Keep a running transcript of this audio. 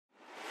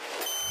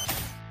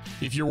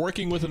If you're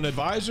working with an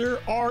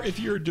advisor or if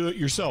you're a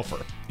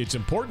do-it-yourselfer, it's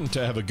important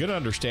to have a good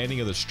understanding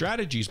of the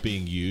strategies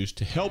being used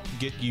to help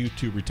get you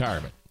to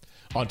retirement.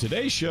 On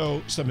today's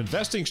show, some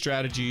investing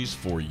strategies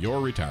for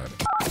your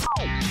retirement.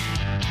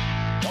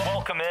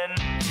 Welcome in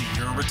to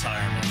Your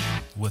Retirement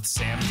with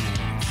Sam Gould.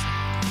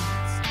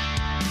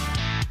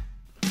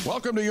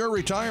 Welcome to Your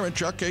Retirement.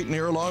 Chuck Caton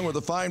here along with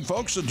the fine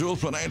folks at Dual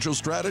Financial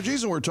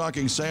Strategies, and we're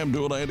talking Sam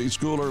Duell, Andy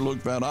Schooler, Luke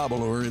Van Abel,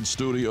 who are in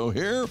studio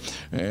here,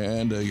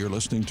 and you're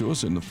listening to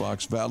us in the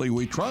Fox Valley.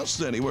 We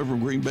trust anywhere from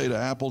Green Bay to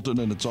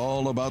Appleton, and it's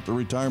all about the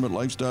retirement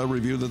lifestyle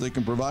review that they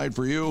can provide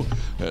for you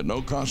at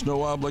no cost,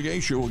 no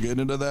obligation. We'll get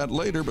into that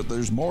later, but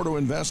there's more to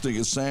investing,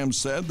 as Sam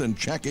said, than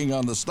checking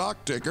on the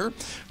stock ticker.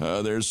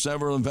 There's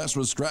several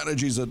investment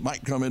strategies that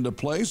might come into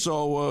play.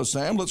 So,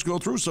 Sam, let's go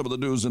through some of the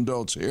do's and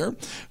don'ts here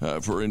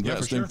for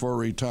investing. For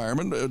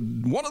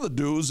retirement. One of the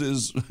do's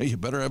is you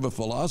better have a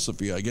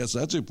philosophy. I guess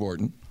that's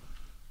important.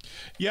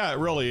 Yeah, it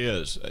really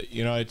is.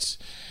 It's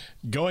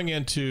going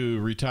into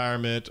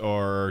retirement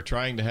or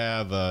trying to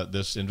have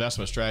this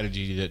investment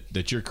strategy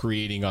that you're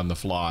creating on the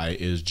fly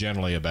is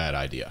generally a bad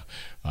idea.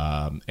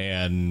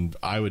 And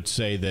I would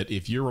say that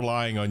if you're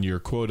relying on your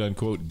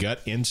quote-unquote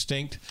gut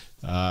instinct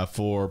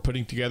for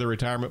putting together a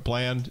retirement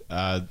plan,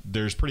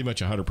 there's pretty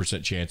much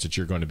 100% chance that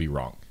you're going to be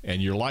wrong.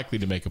 And you're likely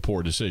to make a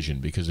poor decision,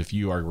 because if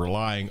you are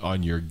relying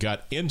on your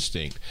gut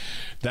instinct,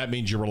 that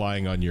means you're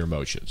relying on your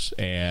emotions.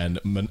 And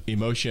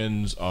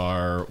emotions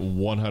are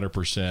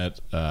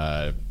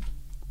 100%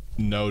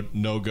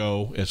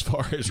 no-go as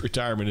far as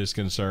retirement is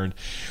concerned.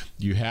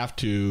 You have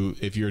to,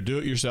 if you're a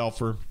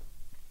do-it-yourselfer,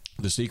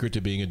 the secret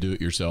to being a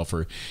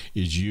do-it-yourselfer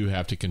is you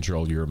have to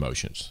control your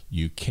emotions.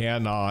 You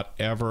cannot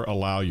ever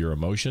allow your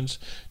emotions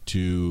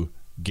to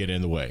get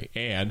in the way.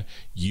 And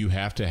you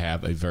have to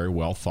have a very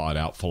well thought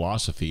out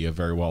philosophy, a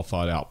very well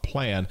thought out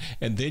plan,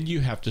 and then you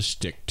have to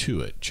stick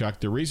to it.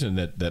 Chuck, the reason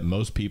that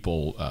most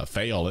people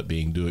fail at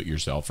being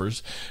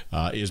do-it-yourselfers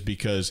is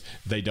because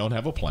they don't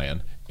have a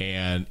plan.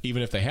 And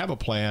even if they have a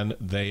plan,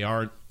 they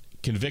aren't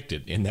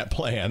convicted in that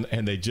plan,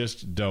 and they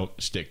just don't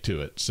stick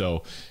to it.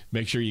 So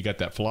make sure you got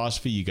that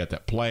philosophy, you got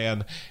that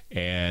plan,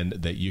 and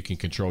that you can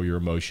control your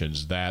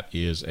emotions. That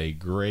is a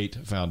great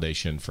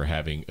foundation for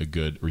having a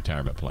good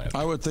retirement plan.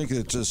 I would think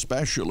it's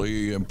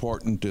especially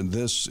important in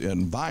this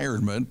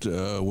environment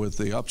with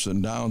the ups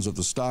and downs of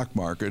the stock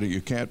market.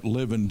 You can't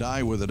live and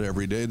die with it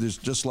every day. There's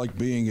just like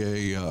being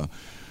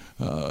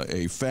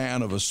a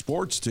fan of a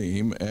sports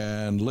team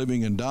and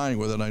living and dying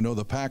with it. I know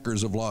the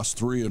Packers have lost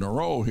 3 in a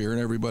row here,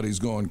 and everybody's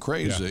going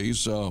crazy. Yeah.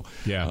 So,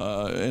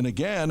 and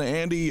again,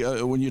 Andy,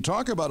 when you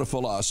talk about a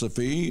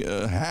philosophy,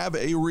 have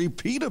a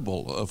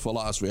repeatable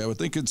philosophy. I would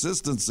think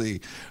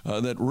consistency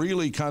that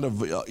really kind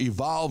of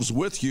evolves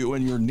with you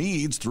and your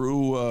needs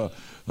through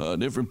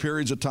different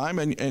periods of time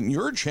and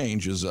your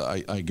changes,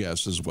 I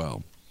guess, as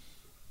well.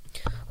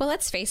 Well,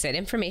 let's face it,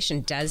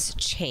 information does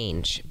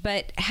change,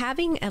 but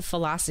having a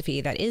philosophy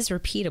that is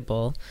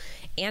repeatable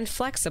and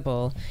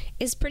flexible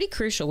is pretty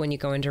crucial when you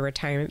go into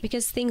retirement,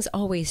 because things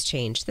always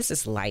change. This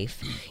is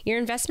life. Your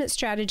investment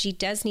strategy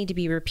does need to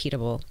be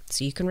repeatable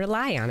so you can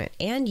rely on it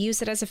and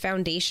use it as a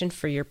foundation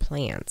for your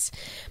plans.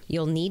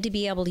 You'll need to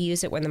be able to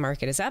use it when the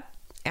market is up,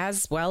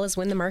 as well as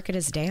when the market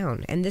is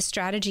down. And this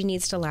strategy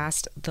needs to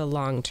last the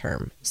long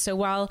term. So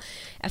while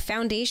a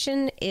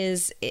foundation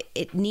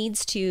it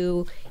needs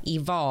to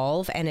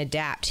evolve and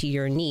adapt to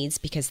your needs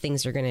because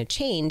things are going to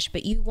change,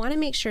 but you want to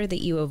make sure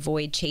that you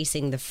avoid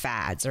chasing the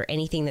fads or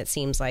anything that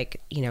seems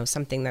like,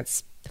 something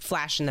that's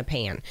flash in the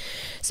pan.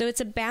 So it's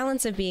a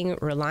balance of being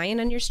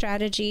reliant on your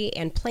strategy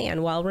and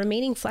plan while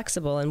remaining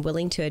flexible and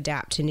willing to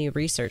adapt to new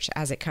research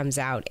as it comes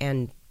out,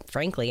 and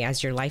frankly,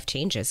 as your life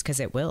changes,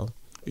 because it will.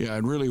 Yeah,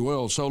 it really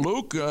will. So,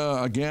 Luke,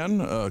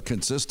 again,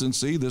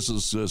 consistency. This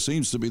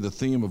seems to be the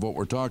theme of what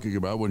we're talking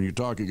about when you're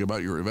talking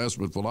about your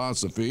investment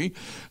philosophy.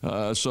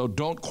 So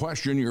don't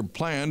question your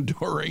plan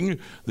during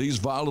these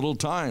volatile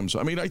times.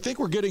 I mean, I think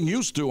we're getting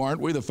used to,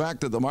 aren't we, the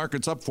fact that the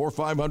market's up 400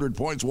 or 500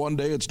 points one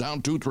day, it's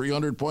down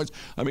 200-300 points.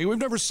 I mean, we've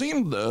never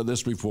seen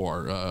this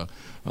before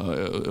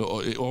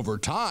over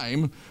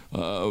time.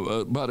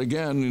 But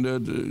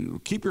again,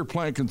 keep your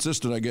plan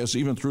consistent, I guess,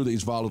 even through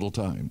these volatile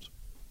times.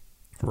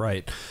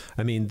 Right.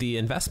 I mean, the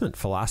investment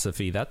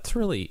philosophy, that's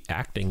really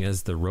acting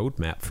as the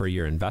roadmap for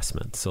your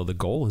investment. So the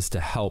goal is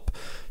to help,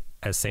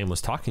 as Sam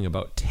was talking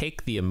about,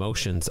 take the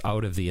emotions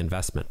out of the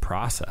investment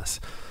process.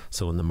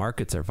 So when the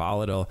markets are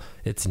volatile,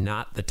 it's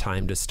not the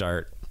time to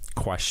start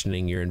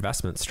questioning your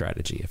investment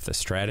strategy. If the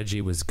strategy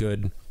was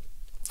good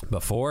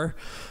before,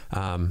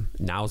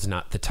 now's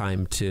not the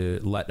time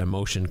to let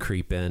emotion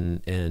creep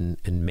in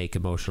and make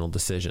emotional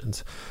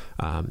decisions.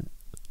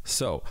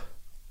 So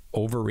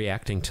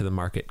overreacting to the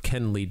market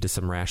can lead to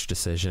some rash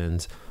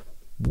decisions.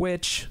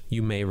 which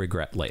you may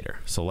regret later.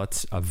 So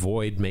let's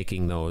avoid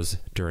making those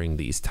during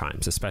these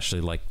times,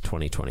 especially like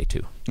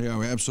 2022.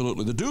 Yeah,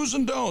 absolutely. The do's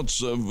and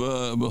don'ts of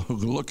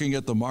looking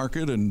at the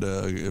market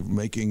and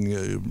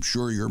making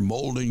sure you're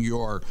molding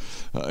your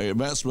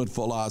investment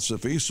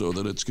philosophy so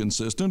that it's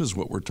consistent is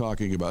what we're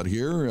talking about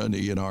here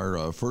in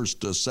our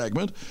first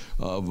segment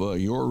of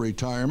Your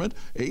Retirement.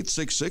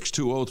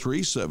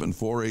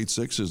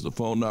 866-203-7486 is the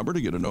phone number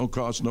to get a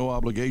no-cost,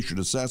 no-obligation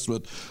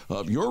assessment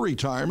of your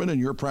retirement and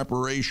your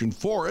preparation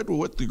for it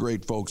with the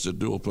great folks at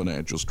Dual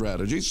Financial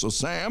Strategies. So,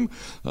 Sam,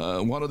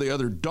 one of the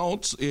other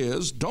don'ts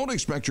is don't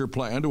expect your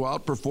plan to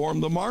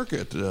outperform the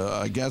market.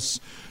 I guess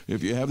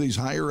if you have these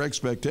higher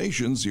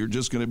expectations, you're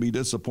just going to be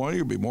disappointed.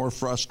 You'll be more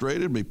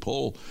frustrated, be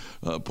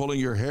pulling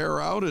your hair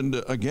out,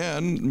 and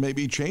again,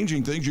 maybe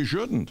changing things you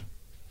shouldn't.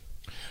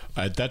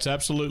 That's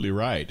absolutely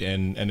right.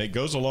 And it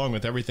goes along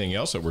with everything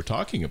else that we're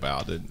talking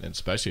about, and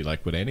especially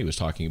like what Andy was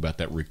talking about,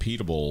 that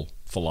repeatable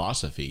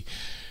philosophy.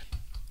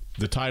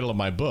 The title of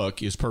my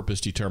book is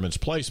Purpose Determines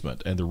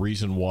Placement, and the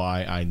reason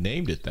why I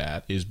named it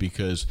that is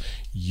because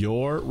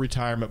your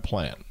retirement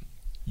plan,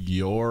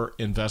 your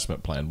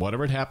investment plan,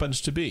 whatever it happens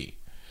to be,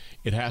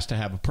 it has to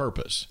have a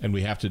purpose, and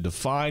we have to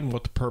define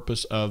what the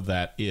purpose of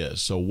that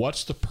is. So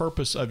what's the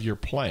purpose of your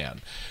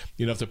plan?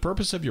 You know, if the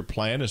purpose of your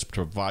plan is to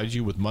provide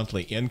you with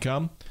monthly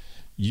income,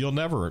 you'll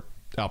never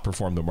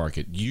outperform the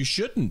market. You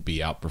shouldn't be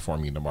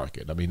outperforming the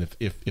market. I mean,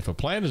 if a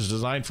plan is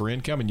designed for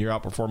income and you're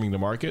outperforming the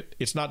market,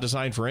 it's not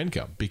designed for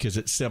income because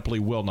it simply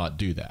will not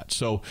do that.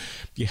 So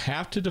you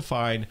have to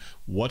define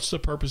what's the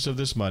purpose of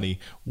this money,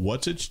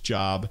 what's its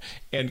job,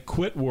 and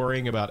quit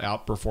worrying about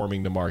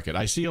outperforming the market.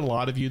 I see a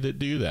lot of you that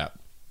do that.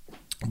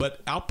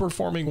 But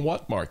outperforming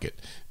what market?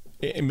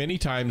 Many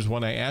times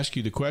when I ask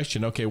you the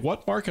question, okay,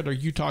 what market are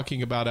you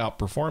talking about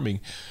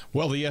outperforming?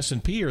 Well, the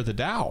S&P or the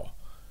Dow.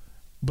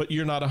 But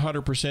you're not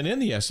 100% in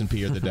the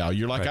S&P or the Dow.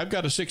 You're like, right. I've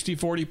got a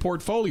 60-40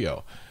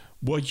 portfolio.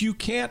 Well, you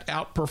can't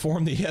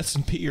outperform the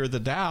S&P or the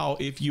Dow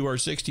if you are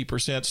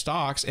 60%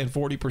 stocks and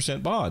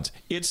 40% bonds.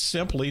 It's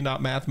simply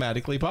not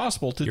mathematically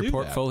possible to do that. Your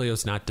portfolio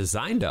is not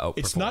designed to outperform.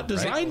 It's not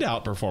designed to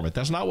outperform it.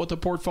 That's not what the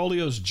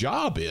portfolio's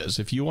job is.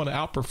 If you want to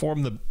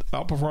outperform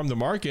the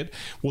market,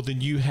 well, then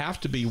you have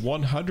to be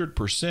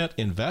 100%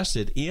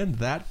 invested in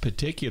that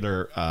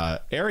particular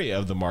area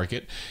of the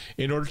market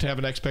in order to have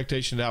an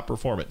expectation to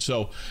outperform it.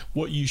 So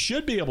what you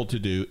should be able to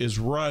do is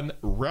run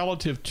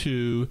relative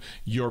to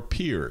your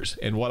peers.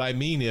 And what I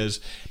mean is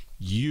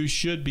you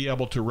should be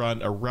able to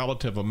run a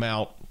relative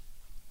amount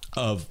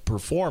of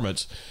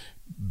performance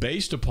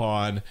based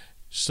upon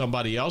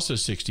somebody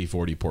else's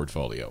 60-40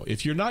 portfolio.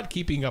 If you're not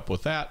keeping up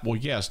with that, well,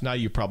 yes, now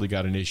you've probably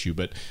got an issue.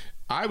 But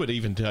I would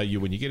even tell you,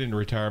 when you get into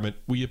retirement,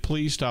 will you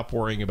please stop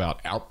worrying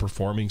about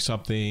outperforming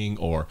something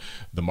or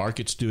the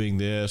market's doing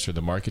this or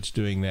the market's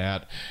doing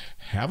that.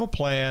 Have a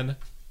plan,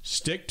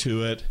 stick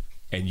to it,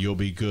 and you'll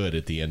be good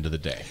at the end of the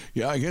day.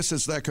 Yeah, I guess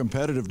it's that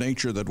competitive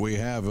nature that we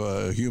have,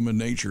 human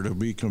nature to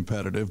be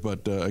competitive.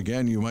 But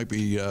again, you might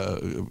be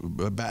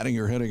batting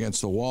your head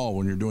against the wall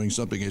when you're doing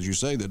something, as you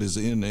say, that is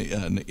in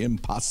an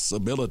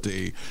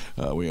impossibility.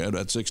 We had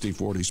that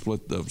 60-40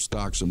 split of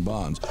stocks and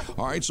bonds.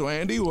 All right, so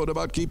Andy, what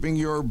about keeping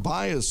your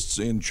bias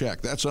in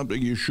check? That's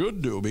something you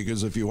should do,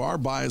 because if you are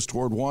biased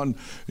toward one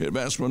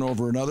investment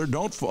over another,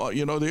 don't fall.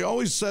 You know, they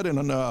always said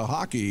in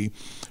hockey,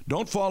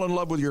 don't fall in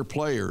love with your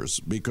players,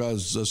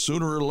 because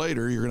sooner or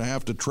later you're going to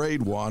have to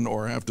trade one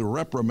or have to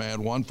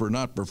reprimand one for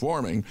not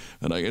performing.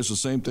 And I guess the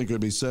same thing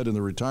could be said in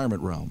the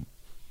retirement realm.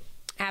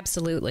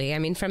 Absolutely. I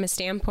mean, from a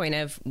standpoint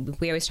of,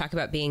 we always talk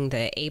about being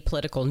the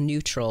apolitical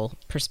neutral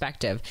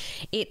perspective.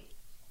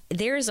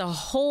 There's a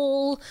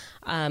whole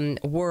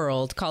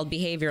world called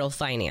behavioral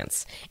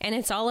finance, and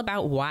it's all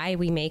about why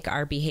we make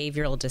our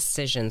behavioral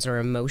decisions or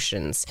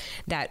emotions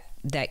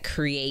that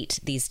create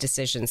these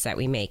decisions that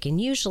we make.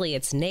 And usually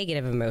it's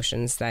negative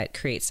emotions that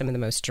create some of the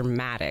most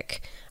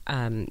dramatic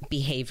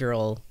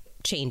behavioral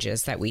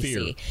changes that we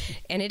see.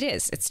 And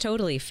it's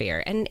totally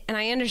fear. And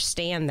I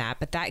understand that,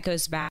 but that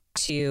goes back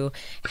to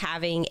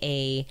having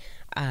a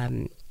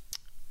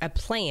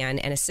plan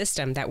and a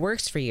system that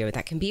works for you,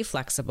 that can be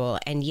flexible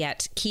and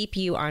yet keep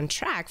you on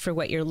track for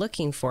what you're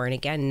looking for. And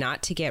again,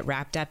 not to get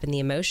wrapped up in the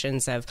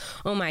emotions of,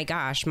 oh my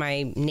gosh,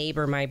 my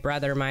neighbor, my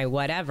brother, my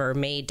whatever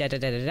made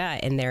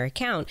da-da-da-da-da in their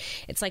account.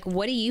 It's like,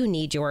 what do you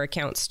need your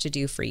accounts to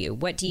do for you?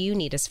 What do you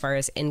need as far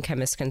as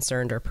income is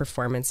concerned or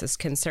performance is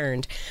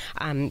concerned?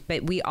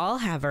 But we all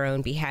have our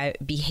own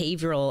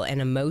behavioral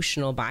and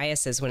emotional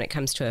biases when it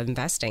comes to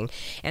investing.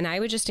 And I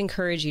would just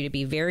encourage you to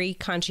be very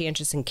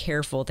conscientious and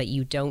careful that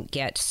you don't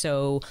get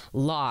so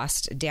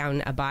lost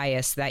down a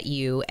bias that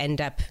you end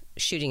up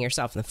shooting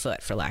yourself in the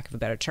foot, for lack of a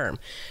better term.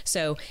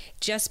 So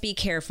just be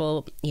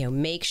careful,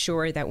 make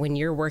sure that when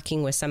you're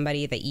working with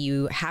somebody that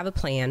you have a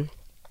plan,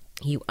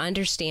 you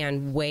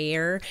understand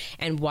where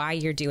and why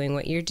you're doing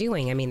what you're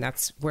doing. I mean,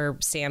 that's where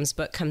Sam's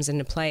book comes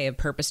into play of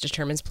Purpose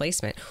Determines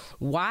Placement.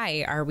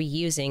 Why are we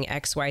using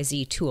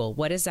XYZ tool?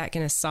 What is that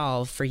going to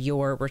solve for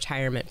your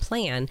retirement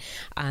plan?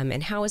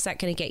 And how is that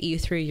going to get you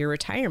through your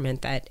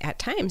retirement that at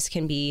times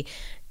can be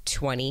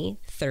 20,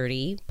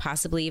 30,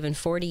 possibly even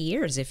 40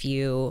 years if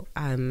you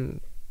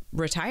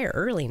retire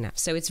early enough.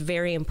 So it's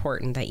very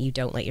important that you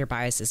don't let your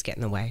biases get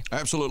in the way.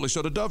 Absolutely.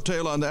 So to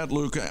dovetail on that,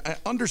 Luke,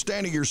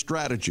 understanding your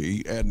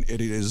strategy, and it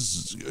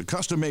is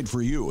custom made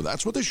for you.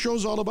 That's what this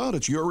show's all about.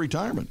 It's your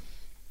retirement.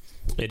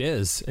 It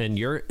is. And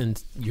your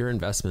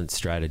investment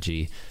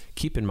strategy,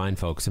 keep in mind,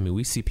 folks, I mean,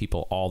 we see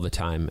people all the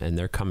time and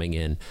they're coming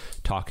in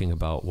talking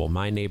about, well,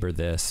 my neighbor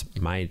this,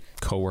 my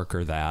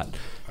coworker that.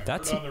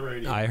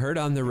 I heard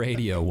on the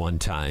radio one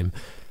time.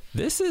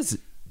 This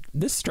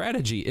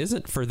strategy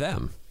isn't for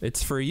them.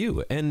 It's for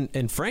you.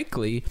 And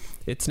frankly,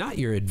 it's not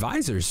your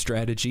advisor's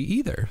strategy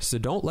either. So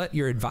don't let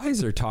your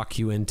advisor talk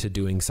you into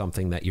doing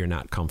something that you're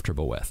not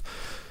comfortable with.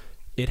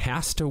 It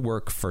has to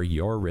work for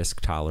your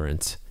risk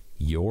tolerance,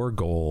 your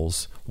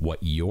goals, what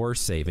you're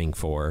saving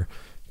for.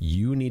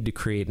 You need to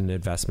create an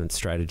investment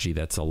strategy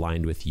that's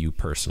aligned with you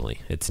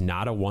personally. It's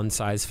not a one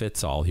size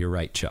fits all. You're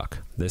right, Chuck.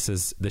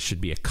 This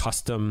should be a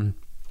custom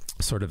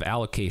sort of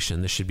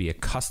allocation. This should be a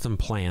custom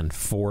plan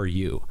for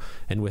you.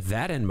 And with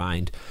that in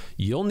mind,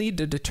 you'll need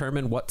to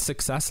determine what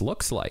success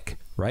looks like,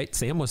 right?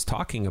 Sam was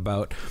talking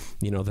about,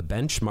 the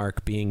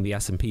benchmark being the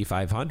S&P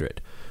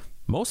 500.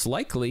 Most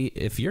likely,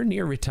 if you're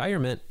near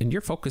retirement and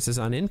your focus is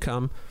on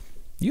income,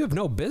 you have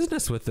no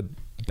business with the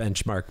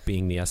benchmark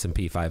being the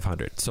S&P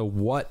 500.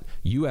 So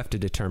you have to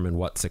determine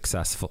what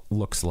success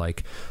looks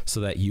like so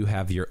that you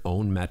have your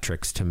own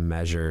metrics to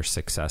measure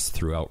success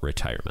throughout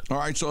retirement. All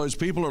right. So as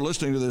people are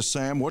listening to this,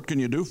 Sam, what can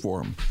you do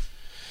for them?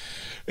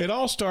 It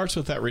all starts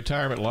with that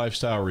retirement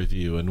lifestyle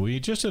review, and we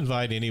just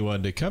invite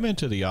anyone to come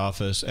into the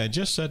office and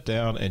just sit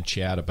down and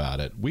chat about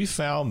it. We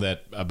found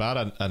that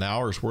about an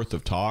hour's worth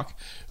of talk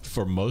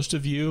for most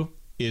of you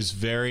is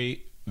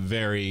very,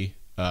 very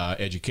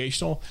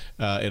educational.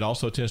 It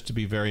also tends to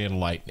be very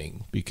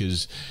enlightening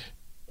because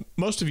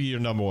most of you, your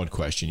number one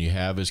question you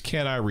have is,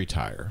 can I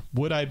retire?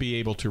 Would I be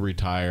able to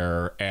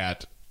retire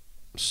at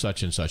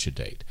such and such a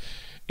date?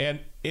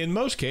 And in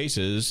most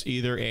cases,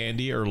 either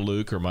Andy or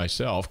Luke or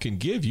myself can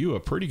give you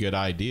a pretty good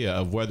idea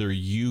of whether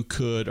you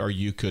could or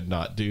you could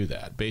not do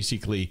that.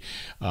 Basically,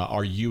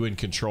 are you in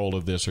control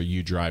of this? Are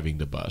you driving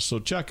the bus? So,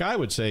 Chuck, I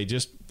would say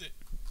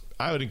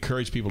I would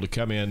encourage people to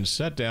come in,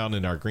 sit down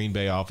in our Green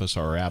Bay office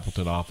or our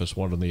Appleton office,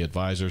 one of the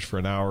advisors, for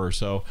an hour or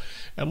so,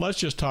 and let's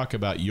just talk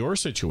about your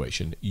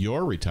situation,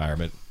 your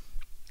retirement,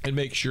 and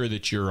make sure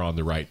that you're on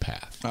the right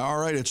path. All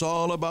right, it's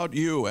all about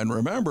you. And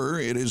remember,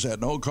 it is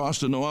at no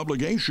cost and no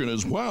obligation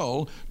as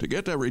well to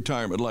get that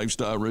retirement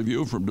lifestyle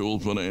review from Dual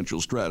Financial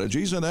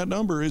Strategies. And that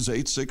number is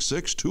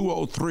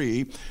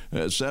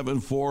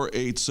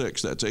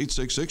 866-203-7486. That's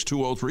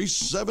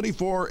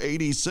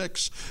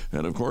 866-203-7486.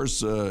 And of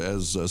course,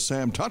 as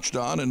Sam touched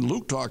on and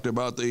Luke talked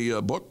about, the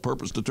book,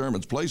 Purpose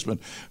Determines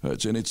Placement,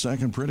 it's in its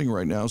second printing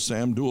right now.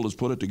 Sam Dual has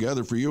put it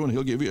together for you, and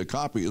he'll give you a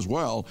copy as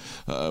well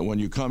when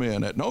you come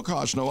in at no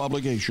cost, no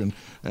obligation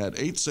at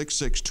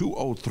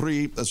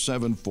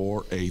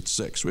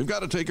 866-203-7486. We've got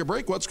to take a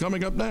break. What's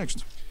coming up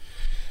next?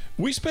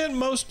 We spend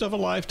most of a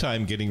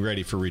lifetime getting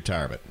ready for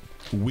retirement.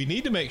 We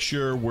need to make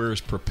sure we're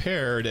as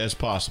prepared as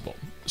possible.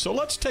 So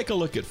let's take a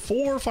look at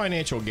 4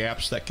 financial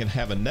gaps that can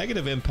have a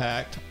negative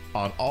impact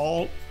on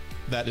all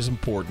that is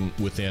important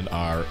within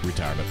our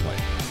retirement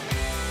plan.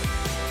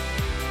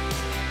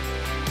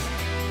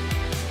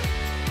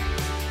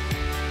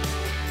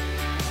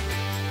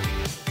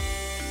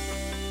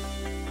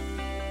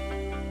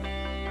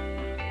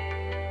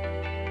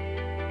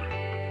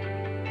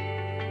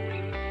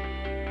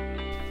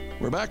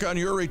 We're back on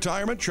Your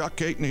Retirement. Chuck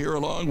Caton here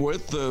along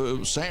with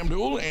Sam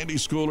Dual, Andy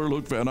Schooler,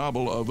 Luke Van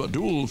Abel of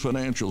Dual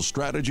Financial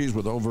Strategies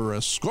with over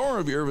a score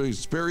of years of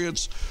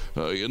experience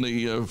in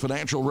the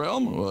financial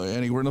realm.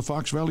 Anywhere in the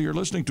Fox Valley you're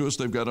listening to us,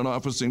 they've got an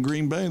office in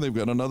Green Bay. They've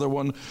got another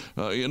one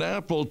in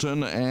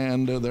Appleton,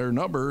 and their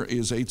number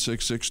is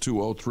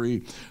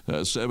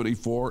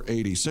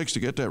 866-203-7486 to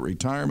get that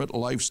retirement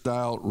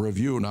lifestyle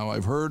review. Now,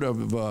 I've heard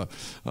of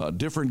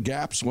different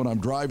gaps when I'm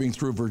driving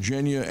through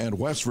Virginia and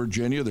West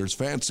Virginia. There's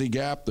Fancy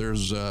Gap. There's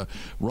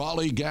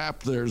Raleigh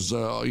Gap. There's,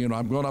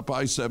 I'm going up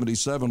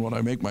I-77 when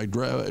I make my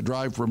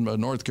drive from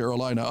North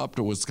Carolina up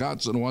to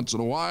Wisconsin once in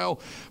a while.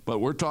 But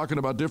we're talking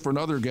about different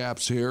other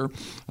gaps here.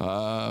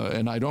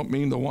 And I don't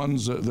mean the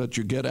ones that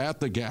you get at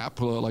the Gap,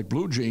 like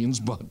blue jeans,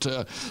 but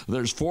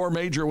there's 4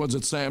 major ones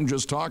that Sam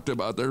just talked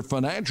about. They're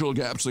financial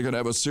gaps that can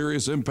have a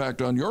serious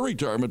impact on your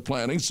retirement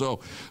planning. So,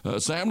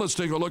 Sam, let's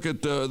take a look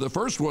at the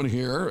first one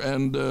here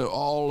and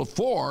all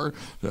 4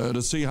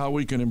 to see how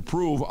we can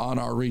improve on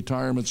our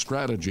retirement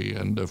strategy.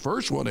 And the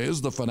first one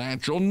is the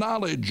financial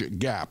knowledge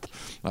gap.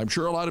 I'm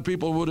sure a lot of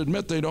people would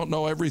admit they don't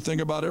know everything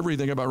about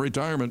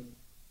retirement.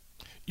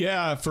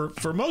 Yeah,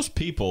 for most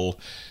people,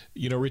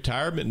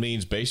 retirement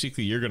means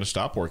basically you're going to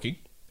stop working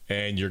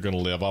and you're going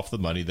to live off the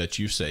money that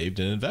you've saved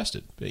and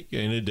invested,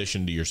 in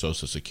addition to your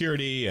Social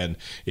Security and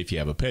if you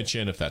have a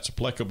pension, if that's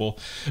applicable.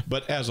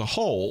 But as a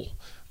whole,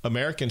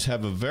 Americans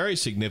have a very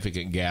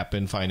significant gap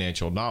in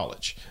financial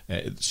knowledge.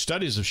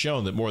 Studies have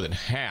shown that more than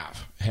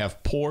half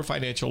have poor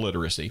financial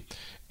literacy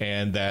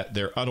and that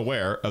they're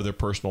unaware of their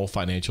personal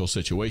financial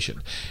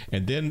situation.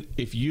 And then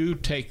if you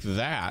take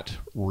that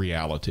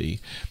reality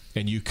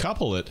and you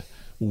couple it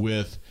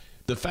with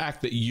the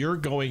fact that you're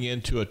going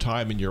into a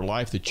time in your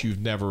life that you've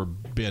never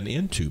been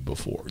into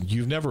before.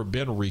 You've never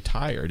been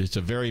retired. It's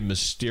a very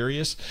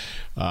mysterious,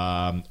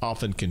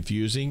 often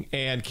confusing,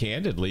 and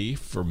candidly,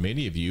 for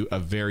many of you, a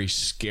very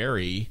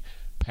scary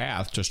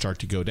path to start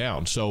to go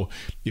down. So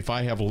if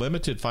I have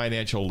limited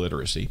financial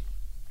literacy,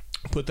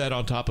 put that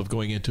on top of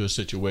going into a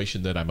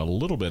situation that I'm a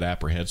little bit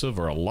apprehensive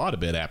or a lot of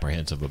bit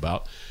apprehensive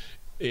about,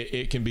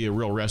 it can be a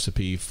real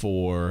recipe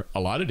for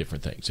a lot of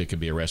different things. It can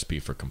be a recipe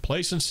for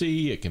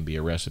complacency. It can be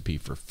a recipe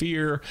for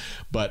fear.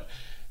 But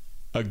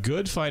a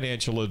good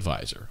financial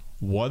advisor,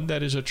 one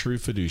that is a true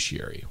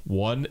fiduciary,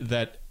 one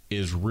that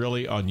is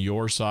really on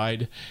your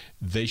side,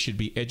 they should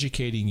be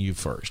educating you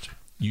first.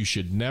 You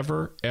should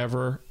never,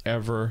 ever,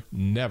 ever,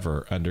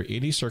 never, under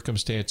any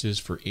circumstances,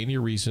 for any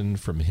reason,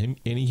 from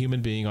any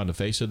human being on the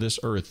face of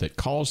this earth that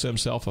calls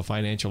himself a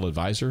financial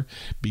advisor,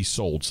 be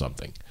sold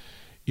something.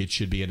 It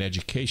should be an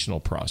educational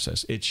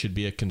process. It should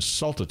be a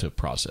consultative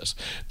process.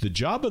 The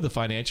job of the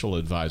financial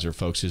advisor,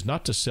 folks, is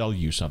not to sell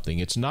you something.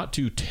 It's not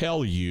to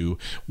tell you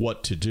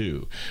what to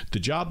do. The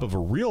job of a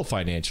real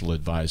financial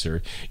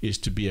advisor is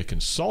to be a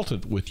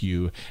consultant with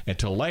you and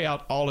to lay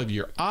out all of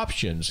your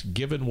options,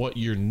 given what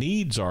your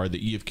needs are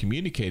that you've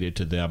communicated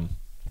to them,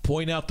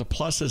 point out the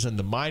pluses and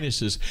the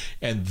minuses,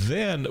 and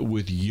then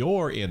with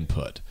your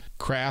input,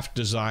 craft,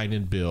 design,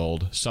 and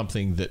build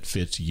something that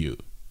fits you.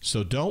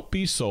 So don't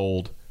be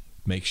sold.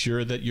 Make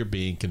sure that you're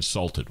being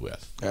consulted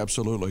with.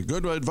 Absolutely.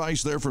 Good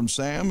advice there from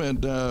Sam. And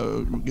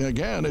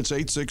again, it's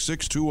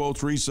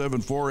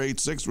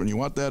 866-203-7486. When you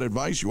want that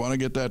advice, you want to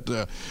get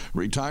that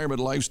retirement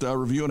lifestyle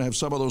review and have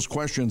some of those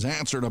questions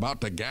answered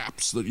about the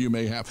gaps that you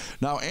may have.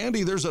 Now,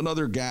 Andy, there's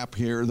another gap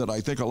here that I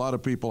think a lot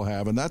of people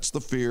have, and that's the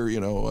fear.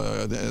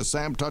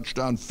 Sam touched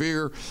on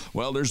fear.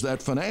 Well, there's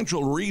that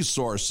financial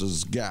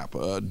resources gap.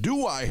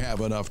 Do I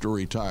have enough to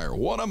retire?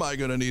 What am I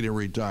going to need in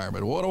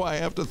retirement? What do I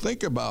have to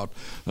think about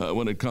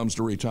when it comes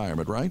to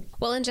retirement, right?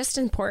 Well, and just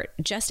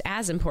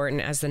as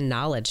important as the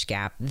knowledge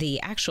gap, the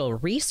actual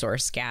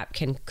resource gap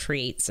can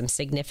create some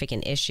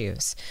significant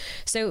issues.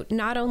 So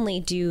not only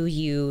do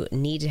you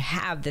need to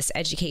have this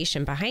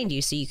education behind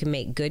you so you can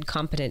make good,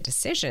 competent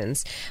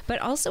decisions,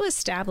 but also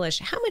establish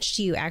how much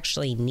do you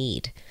actually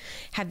need.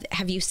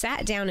 Have you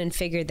sat down and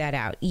figured that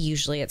out?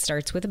 Usually it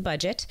starts with a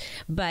budget,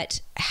 but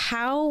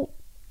how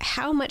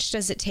much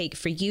does it take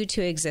for you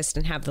to exist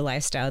and have the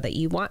lifestyle that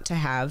you want to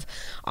have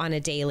on a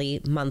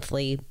daily,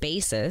 monthly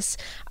basis,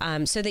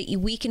 so that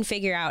we can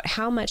figure out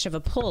how much of a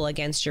pull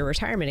against your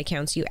retirement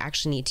accounts you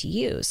actually need to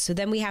use. So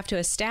then we have to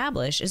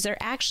establish, is there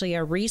actually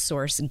a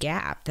resource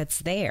gap that's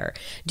there?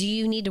 Do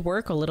you need to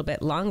work a little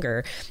bit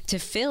longer to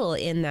fill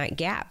in that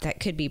gap that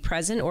could be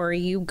present, or are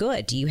you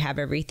good? Do you have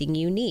everything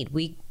you need?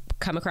 We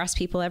come across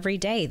people every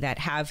day that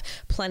have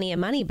plenty of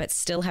money but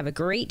still have a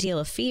great deal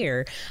of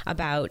fear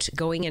about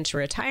going into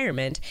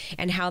retirement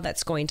and how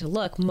that's going to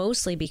look,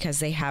 mostly because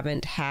they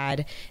haven't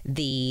had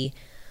the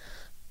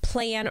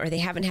plan or they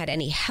haven't had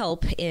any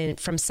help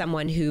from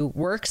someone who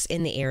works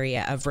in the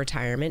area of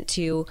retirement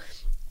to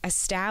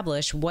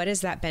establish what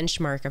is that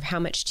benchmark of how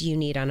much do you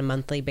need on a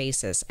monthly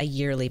basis, a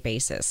yearly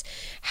basis.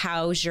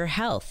 How's your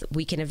health?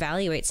 We can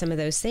evaluate some of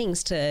those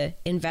things to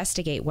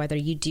investigate whether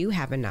you do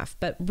have enough.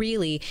 But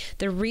really,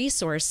 the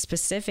resource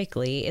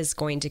specifically is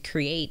going to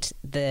create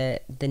the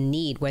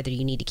need, whether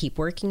you need to keep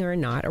working or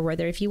not, or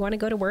whether if you want to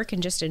go to work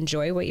and just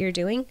enjoy what you're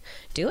doing,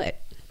 do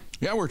it.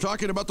 Yeah, we're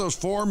talking about those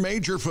four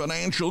major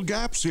financial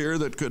gaps here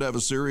that could have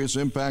a serious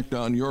impact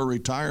on your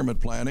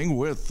retirement planning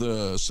with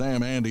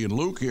Sam, Andy, and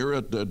Luke here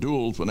at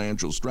Dual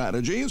Financial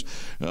Strategies.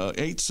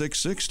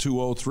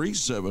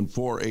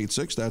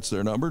 866-203-7486. That's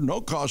their number.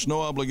 No cost, no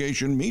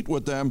obligation. Meet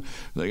with them.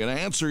 They can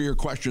answer your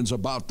questions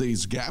about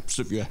these gaps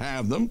if you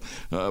have them.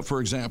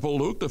 For example,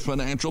 Luke, the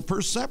financial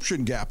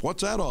perception gap.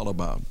 What's that all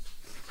about?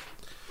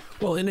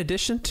 Well, in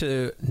addition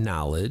to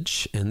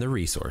knowledge and the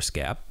resource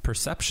gap,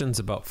 perceptions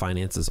about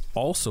finances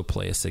also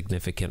play a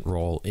significant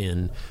role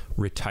in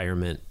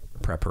retirement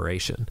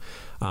preparation.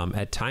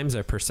 At times,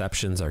 our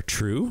perceptions are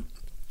true.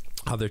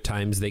 Other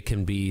times, they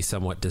can be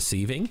somewhat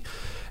deceiving.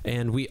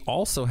 And we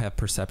also have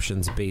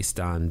perceptions based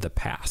on the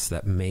past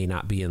that may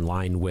not be in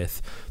line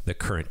with the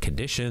current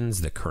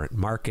conditions, the current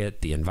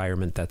market, the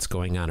environment that's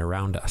going on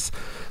around us.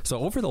 So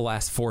over the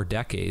last 4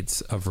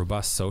 decades of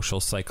robust social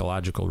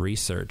psychological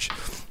research,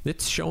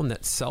 it's shown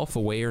that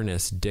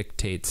self-awareness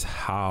dictates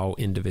how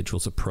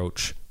individuals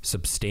approach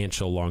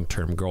substantial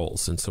long-term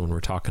goals. And so when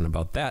we're talking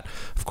about that,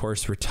 of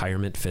course,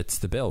 retirement fits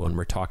the bill when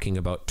we're talking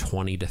about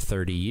 20 to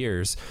 30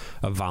 years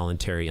of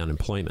voluntary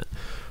unemployment.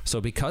 So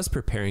because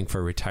preparing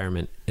for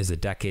retirement is a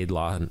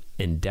decade-long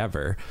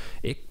endeavor,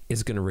 it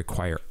is going to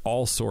require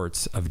all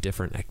sorts of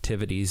different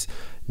activities,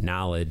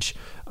 knowledge,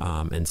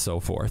 and so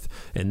forth.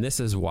 And this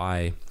is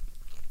why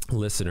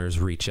listeners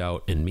reach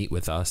out and meet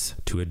with us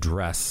to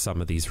address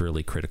some of these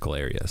really critical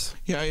areas.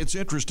 Yeah, it's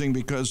interesting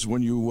because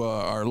when you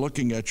are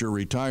looking at your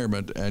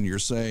retirement and you're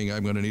saying,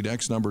 I'm going to need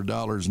X number of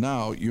dollars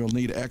now, you'll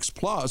need X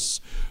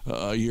plus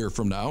a year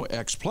from now,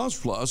 X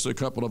plus a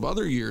couple of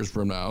other years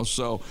from now.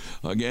 So,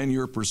 again,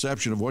 your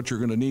perception of what you're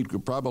going to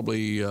need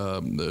probably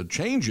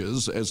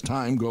changes as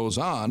time goes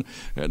on.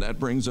 And that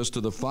brings us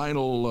to the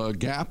final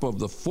gap of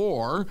the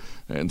 4.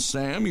 And,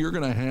 Sam, you're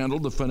going to handle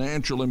the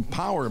financial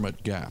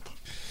empowerment gap.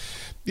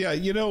 Yeah,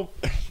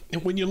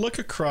 when you look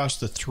across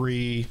the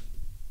 3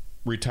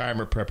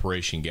 retirement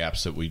preparation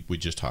gaps that we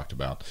just talked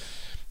about,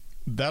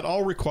 that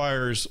all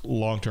requires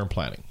long-term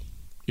planning.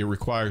 It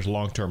requires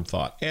long-term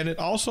thought. And it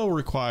also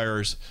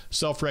requires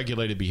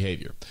self-regulated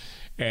behavior.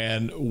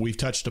 And we've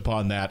touched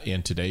upon that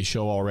in today's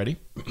show already.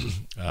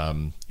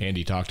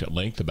 Andy talked at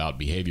length about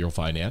behavioral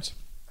finance.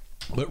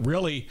 But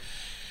really,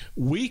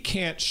 we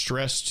can't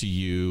stress to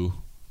you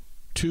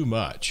too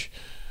much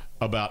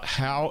about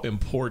how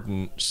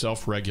important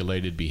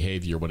self-regulated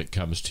behavior when it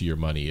comes to your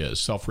money is.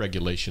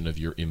 Self-regulation of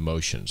your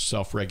emotions,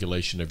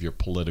 self-regulation of your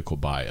political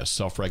bias,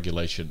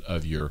 self-regulation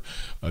of your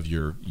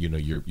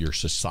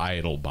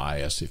societal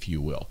bias, if you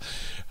will.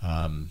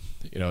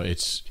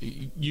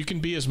 You can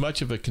be as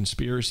much of a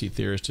conspiracy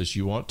theorist as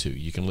you want to.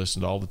 You can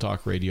listen to all the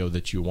talk radio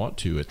that you want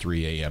to at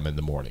 3 a.m. in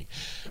the morning.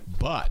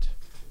 But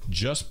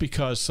just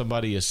because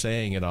somebody is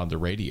saying it on the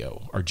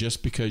radio, or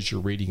just because you're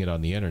reading it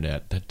on the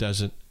internet, that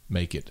doesn't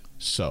make it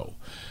so.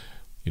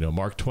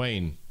 Mark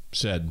Twain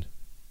said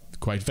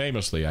quite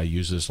famously, I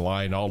use this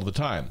line all the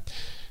time.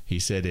 He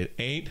said, it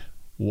ain't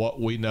what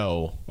we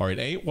know, or it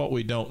ain't what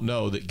we don't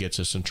know that gets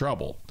us in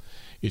trouble.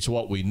 It's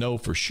what we know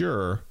for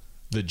sure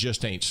that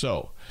just ain't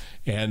so.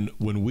 And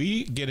when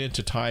we get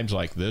into times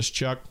like this,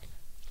 Chuck,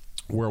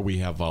 where we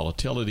have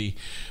volatility,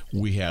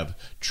 we have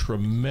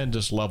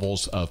tremendous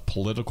levels of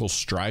political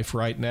strife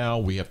right now.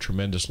 We have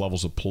tremendous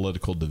levels of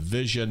political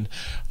division,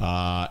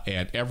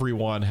 and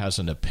everyone has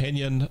an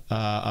opinion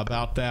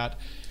about that.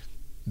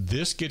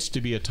 This gets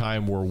to be a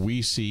time where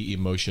we see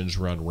emotions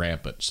run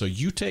rampant. So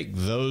you take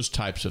those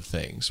types of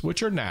things,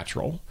 which are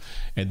natural,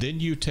 and then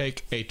you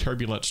take a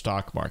turbulent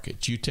stock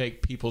market. You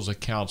take people's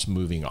accounts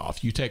moving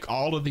off. You take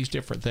all of these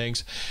different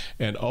things,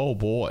 and oh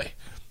boy,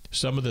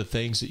 some of the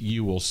things that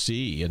you will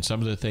see, and some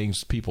of the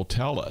things people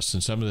tell us,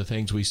 and some of the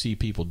things we see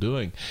people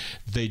doing,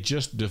 they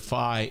just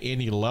defy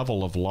any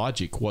level of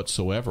logic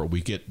whatsoever.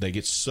 They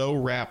get so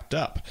wrapped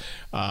up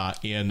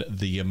in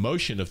the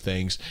emotion of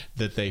things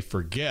that they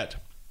forget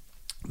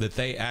that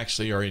they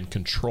actually are in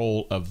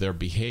control of their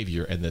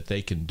behavior and that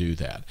they can do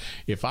that.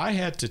 If I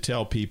had to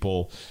tell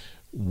people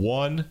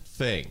one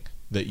thing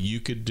that you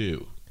could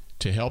do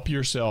to help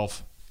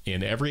yourself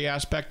in every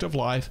aspect of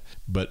life,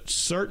 but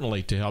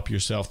certainly to help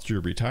yourself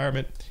through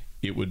retirement,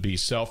 it would be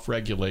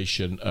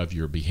self-regulation of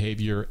your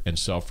behavior and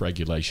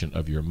self-regulation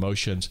of your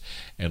emotions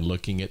and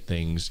looking at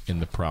things in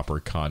the proper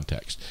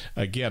context.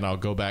 Again, I'll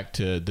go back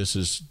to this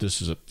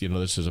is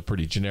a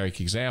pretty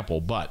generic example,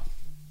 but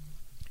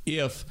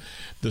if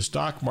the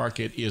stock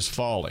market is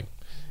falling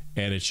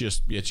and it's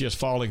just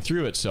falling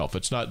through itself,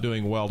 it's not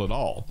doing well at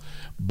all,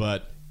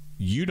 but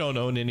you don't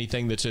own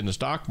anything that's in the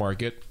stock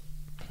market,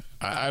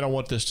 I don't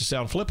want this to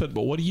sound flippant,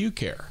 but what do you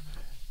care?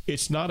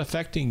 It's not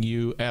affecting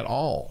you at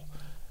all.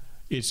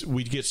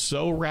 We get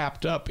so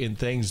wrapped up in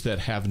things that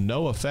have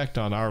no effect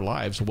on our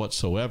lives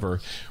whatsoever,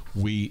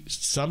 we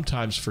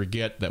sometimes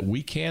forget that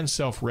we can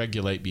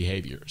self-regulate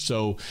behavior.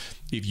 So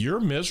if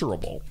you're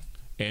miserable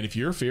and if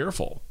you're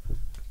fearful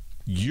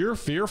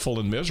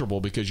and miserable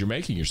because you're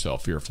making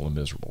yourself fearful and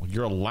miserable.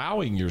 You're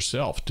allowing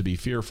yourself to be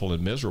fearful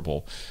and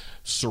miserable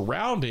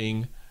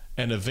surrounding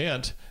an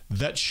event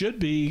that should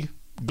be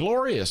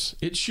glorious.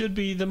 It should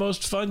be the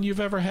most fun you've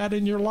ever had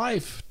in your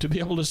life to be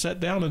able to sit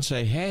down and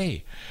say,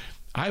 hey,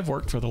 I've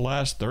worked for the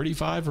last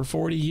 35 or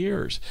 40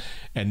 years,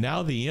 and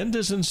now the end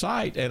is in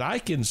sight, and I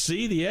can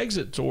see the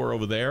exit door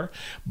over there.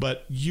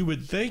 But you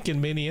would think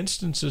in many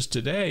instances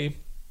today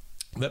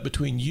that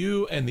between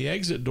you and the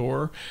exit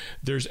door,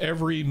 there's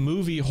every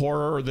movie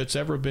horror that's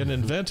ever been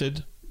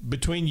invented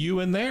between you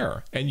and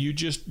there, and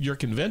you're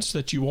convinced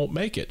that you won't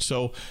make it.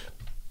 So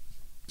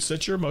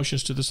set your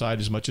emotions to the side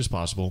as much as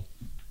possible.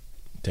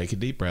 Take a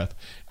deep breath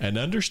and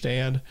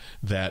understand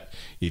that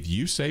if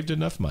you saved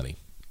enough money,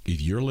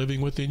 if you're living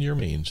within your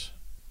means,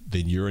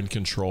 then you're in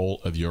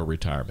control of your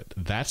retirement.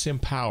 That's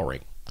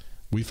empowering.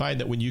 We find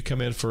that when you come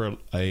in for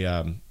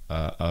a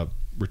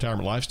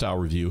retirement lifestyle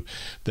review,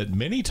 that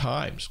many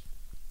times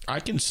I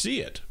can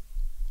see it.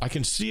 I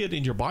can see it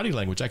in your body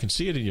language. I can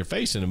see it in your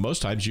face, and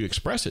most times you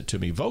express it to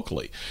me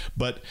vocally.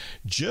 But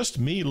just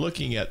me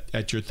looking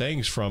at your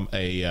things from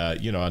a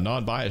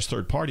non-biased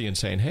third party and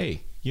saying,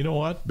 hey, you know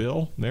what,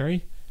 Bill,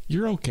 Mary,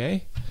 you're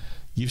okay.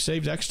 You've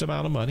saved X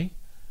amount of money.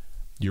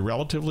 You're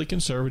relatively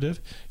conservative.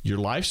 Your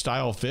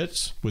lifestyle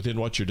fits within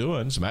what you're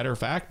doing. As a matter of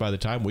fact, by the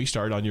time we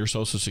start on your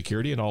Social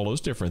Security and all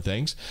those different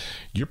things,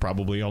 you're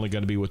probably only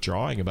going to be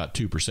withdrawing about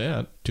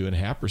 2%,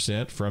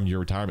 2.5% from your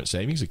retirement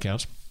savings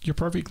accounts. You're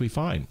perfectly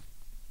fine.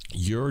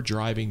 You're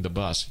driving the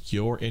bus.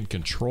 You're in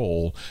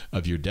control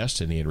of your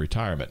destiny in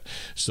retirement.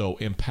 So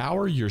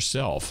empower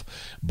yourself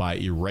by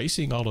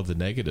erasing all of the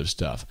negative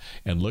stuff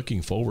and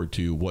looking forward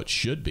to what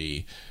should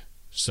be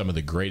some of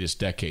the greatest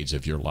decades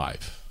of your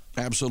life.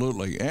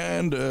 Absolutely.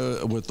 And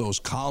with those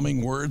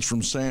calming words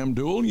from Sam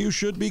Duell, you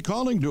should be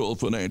calling Duell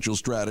Financial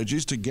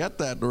Strategies to get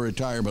that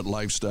retirement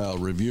lifestyle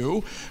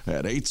review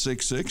at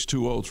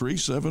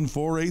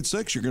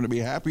 866-203-7486. You're going to be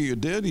happy you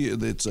did.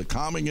 It's a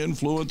calming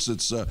influence.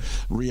 It's a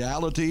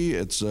reality.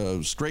 It's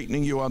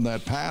straightening you on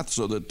that path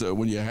so that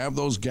when you have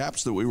those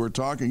gaps that we were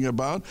talking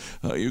about,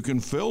 you can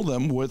fill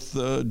them with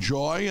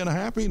joy and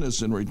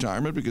happiness in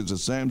retirement, because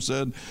as Sam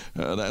said,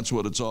 that's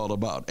what it's all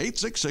about.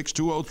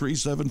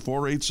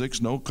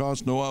 866-203-7486. No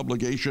cost, no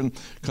obligation.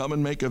 Come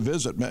and make a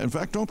visit. In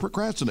fact, don't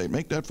procrastinate.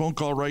 Make that phone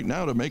call right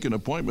now to make an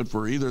appointment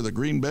for either the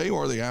Green Bay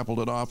or the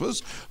Appleton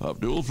office of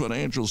Duell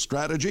Financial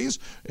Strategies,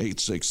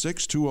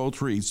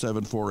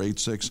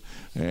 866-203-7486,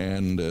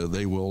 and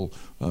they will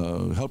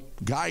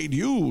help guide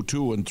you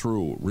to and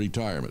through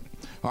retirement.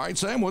 All right,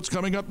 Sam, what's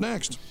coming up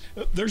next?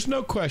 There's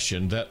no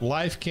question that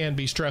life can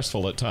be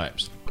stressful at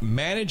times.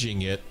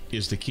 Managing it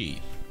is the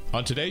key.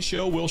 On today's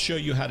show, we'll show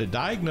you how to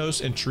diagnose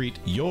and treat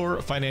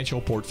your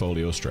financial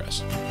portfolio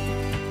stress.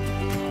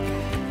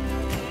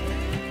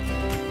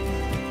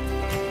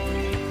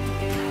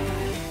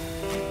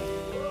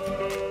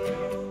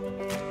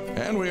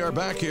 And we are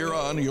back here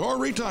on Your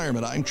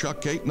Retirement. I'm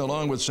Chuck Caton,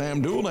 along with Sam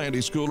Duell, Andy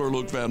Schooler,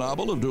 Luke Van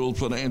Abel of Duell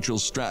Financial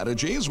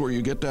Strategies, where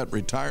you get that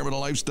retirement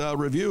lifestyle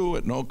review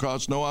at no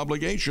cost, no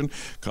obligation.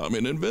 Come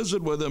in and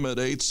visit with them at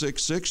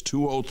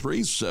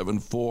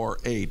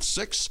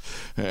 866-203-7486.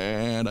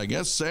 And I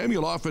guess, Sam,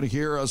 you'll often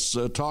hear us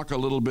talk a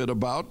little bit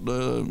about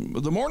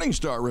the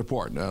Morningstar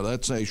Report. Now,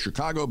 that's a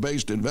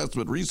Chicago-based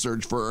investment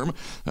research firm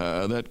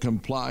that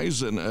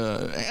complies and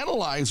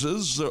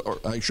analyzes, or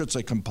I should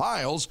say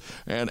compiles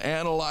and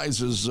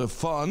analyzes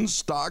funds,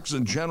 stocks,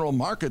 and general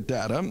market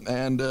data.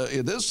 And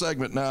in this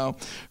segment now,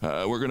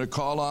 we're going to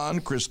call on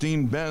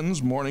Christine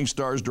Benz,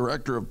 Morningstar's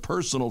Director of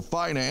Personal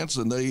Finance,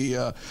 and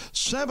the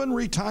 7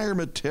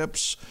 retirement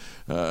tips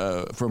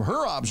from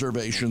her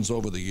observations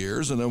over the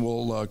years. And then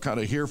we'll kind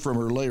of hear from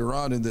her later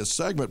on in this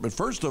segment. But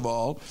first of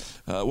all,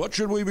 what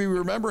should we be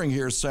remembering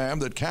here, Sam?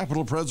 That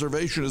capital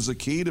preservation is the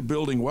key to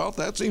building wealth?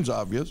 That seems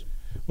obvious.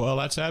 Well,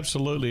 that's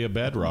absolutely a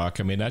bedrock.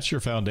 I mean, that's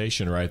your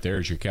foundation right there,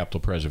 is your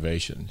capital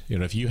preservation. You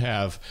know, if you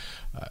have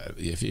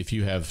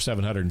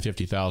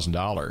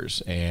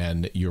 $750,000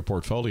 and your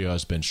portfolio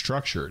has been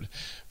structured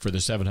for the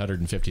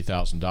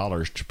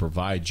 $750,000 to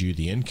provide you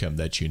the income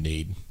that you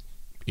need,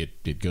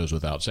 it goes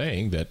without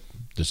saying that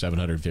the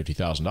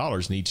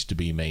 $750,000 needs to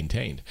be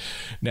maintained.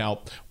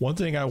 Now, one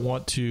thing I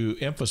want to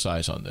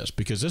emphasize on this,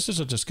 because this is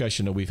a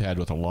discussion that we've had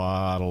with a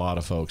lot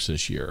of folks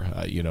this year.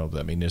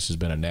 This has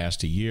been a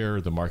nasty year.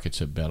 The markets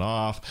have been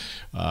off,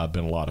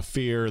 been a lot of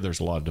fear. There's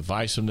a lot of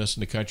divisiveness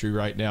in the country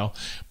right now.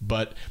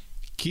 But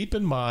keep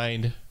in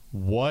mind,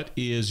 what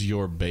is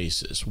your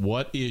basis?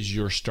 What is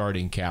your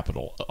starting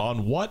capital?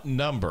 On what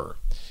number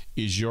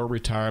is your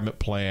retirement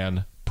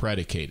plan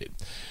predicated?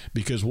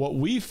 Because what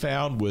we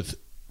found with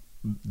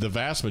the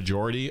vast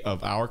majority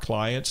of our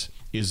clients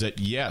is that,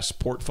 yes,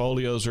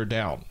 portfolios are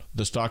down.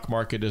 The stock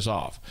market is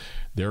off.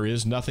 There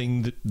is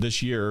nothing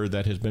this year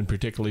that has been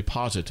particularly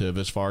positive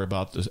as far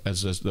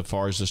as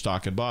the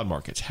stock and bond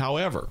markets.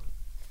 However,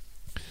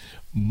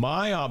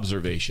 my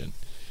observation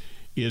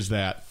is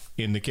that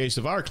in the case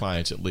of our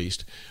clients, at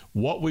least,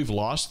 what we've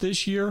lost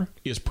this year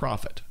is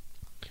profit.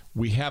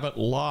 We haven't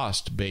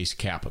lost base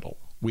capital.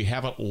 We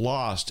haven't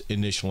lost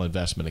initial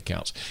investment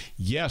accounts.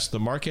 Yes, the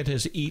market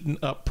has eaten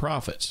up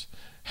profits.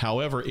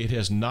 However, it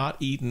has not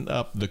eaten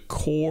up the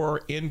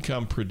core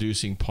income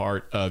producing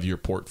part of your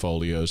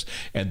portfolios.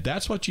 And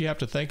that's what you have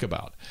to think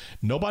about.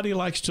 Nobody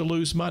likes to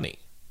lose money,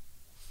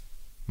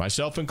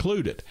 myself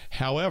included.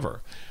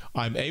 However,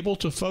 I'm able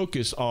to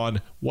focus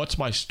on what's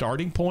my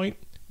starting point,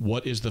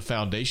 what is the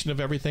foundation of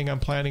everything I'm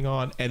planning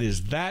on, and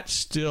is that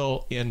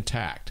still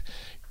intact?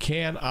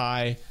 Can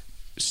I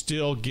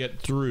still get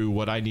through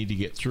what I need to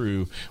get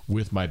through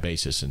with my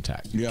basis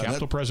intact? Yeah,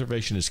 capital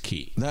preservation is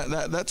key.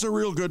 That's a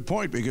real good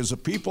point, because the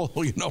people,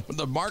 when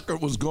the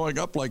market was going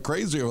up like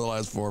crazy over the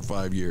last 4 or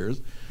 5 years,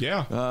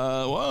 yeah,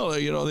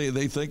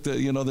 they think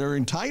that they're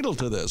entitled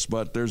to this,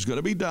 but there's going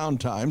to be down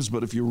times.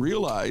 But if you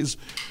realize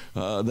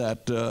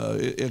that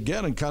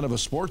again, in kind of a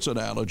sports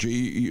analogy,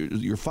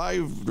 you're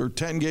 5 or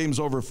 10 games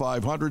over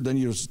 500, then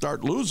you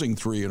start losing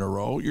 3 in a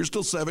row, you're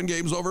still 7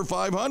 games over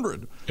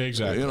 500.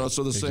 Exactly.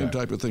 So the same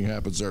type of thing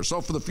happens there.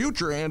 So for the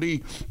future,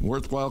 Andy,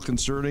 worthwhile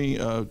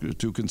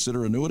to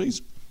consider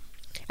annuities?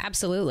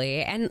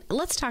 Absolutely. And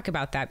let's talk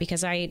about that,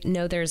 because I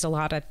know there's a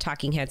lot of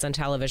talking heads on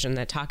television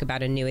that talk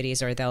about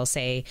annuities, or they'll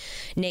say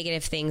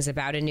negative things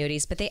about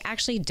annuities, but they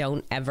actually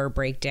don't ever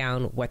break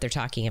down what they're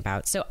talking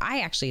about. So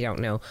I actually don't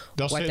know.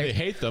 They'll say they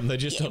hate them. They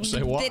just don't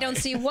say why. They don't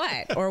see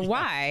what or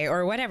why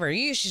or whatever.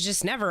 You should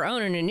just never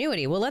own an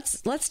annuity. Well,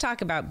 let's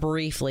talk about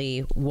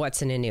briefly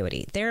what's an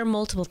annuity. There are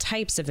multiple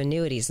types of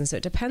annuities, and so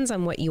it depends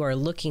on what you are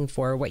looking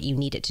for, what you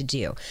need it to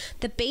do.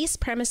 The base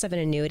premise of an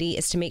annuity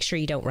is to make sure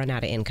you don't run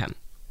out of income.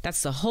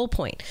 That's the whole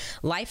point.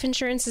 Life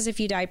insurance is if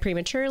you die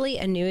prematurely.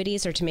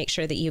 Annuities are to make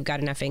sure that you've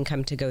got enough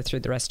income to go through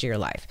the rest of your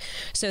life.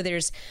 So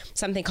there's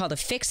something called a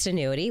fixed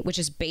annuity, which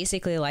is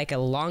basically like a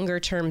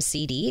longer term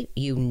CD.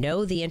 You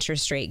know the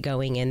interest rate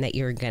going in that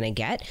you're going to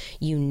get.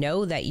 You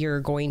know that you're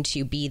going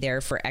to be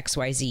there for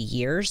XYZ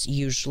years,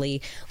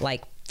 usually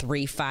like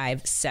 3,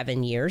 5,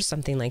 7 years,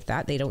 something like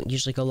that. They don't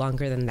usually go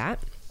longer than that.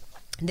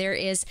 There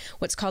is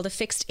what's called a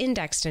fixed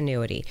indexed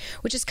annuity,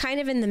 which is kind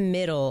of in the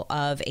middle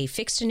of a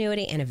fixed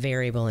annuity and a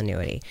variable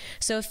annuity.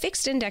 So a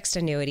fixed indexed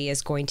annuity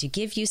is going to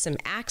give you some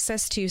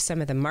access to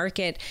some of the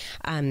market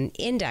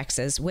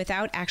indexes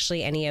without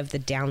actually any of the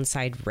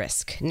downside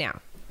risk. Now,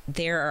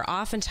 there are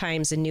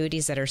oftentimes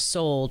annuities that are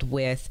sold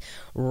with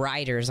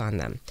riders on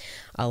them,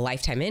 a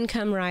lifetime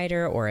income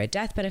rider or a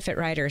death benefit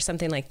rider or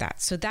something like that.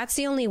 So that's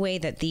the only way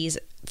that these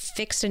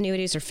fixed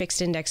annuities or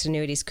fixed index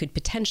annuities could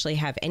potentially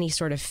have any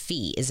sort of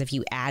fee, is if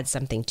you add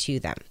something to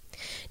them.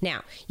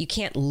 Now, you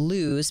can't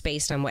lose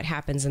based on what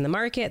happens in the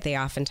market. They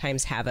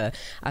oftentimes have a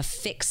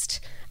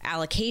fixed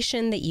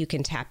allocation that you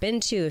can tap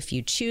into if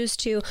you choose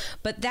to,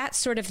 but that's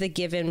sort of the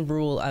given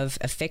rule of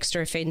a fixed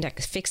or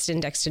fixed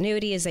indexed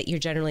annuity, is that you're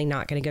generally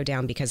not going to go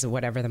down because of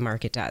whatever the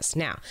market does.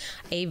 Now,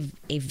 a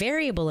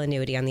variable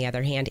annuity, on the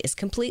other hand, is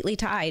completely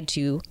tied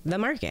to the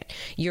market.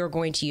 You're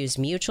going to use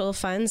mutual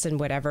funds, and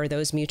whatever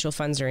those mutual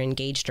funds are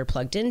engaged or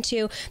plugged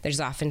into, there's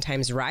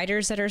oftentimes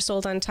riders that are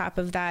sold on top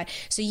of that.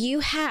 So you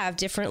have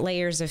different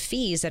layers of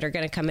fees that are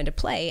going to come into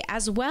play,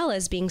 as well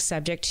as being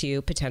subject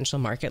to potential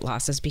market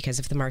losses, because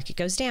if the market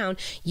goes down,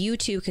 you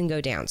too can go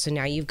down. So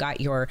now you've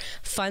got your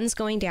funds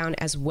going down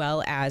as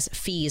well as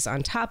fees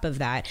on top of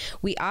that.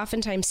 We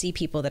oftentimes see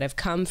people that have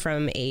come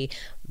from a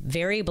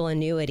variable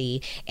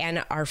annuity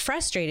and are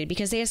frustrated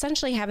because they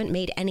essentially haven't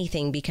made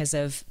anything because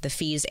of the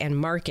fees and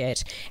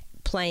market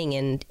playing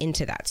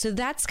into that. So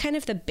that's kind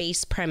of the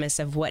base premise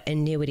of what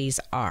annuities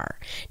are.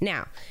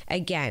 Now,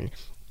 again,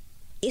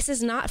 this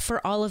is not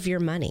for all of your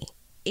money.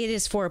 It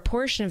is for a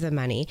portion of the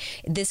money.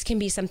 This can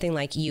be something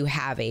like you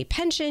have a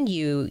pension,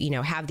 you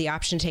have the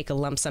option to take a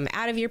lump sum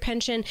out of your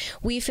pension.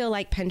 We feel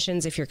like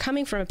pensions, if you're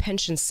coming from a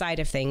pension side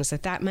of things,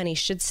 that money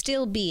should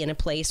still be in a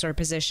place or a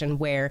position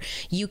where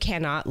you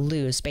cannot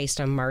lose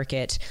based on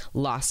market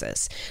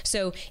losses.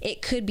 So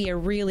it could be a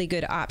really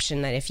good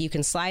option that if you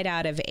can slide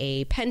out of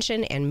a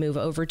pension and move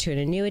over to an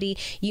annuity,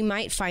 you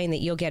might find that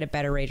you'll get a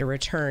better rate of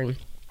return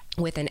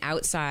with an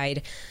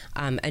outside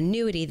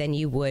annuity than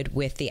you would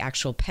with the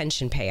actual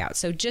pension payout.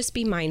 So just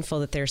be mindful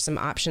that there's some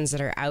options that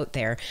are out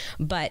there,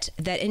 but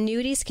that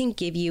annuities can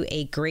give you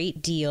a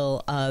great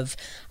deal of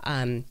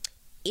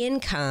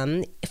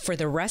income for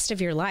the rest of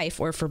your life,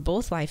 or for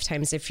both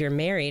lifetimes if you're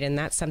married, and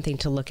that's something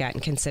to look at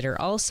and consider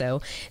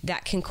also.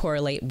 That can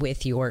correlate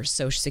with your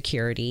Social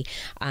Security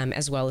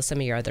as well as some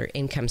of your other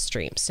income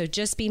streams. So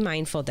just be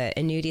mindful that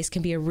annuities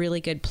can be a really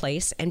good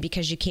place, and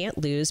because you can't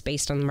lose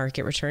based on the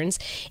market returns,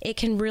 it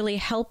can really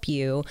help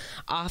you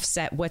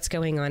offset what's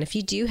going on if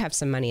you do have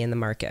some money in the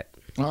market.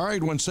 All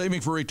right, when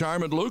saving for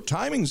retirement, Luke,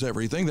 timing's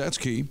everything. That's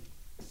key.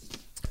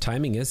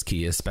 Timing is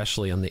key,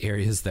 especially on the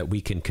areas that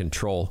we can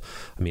control.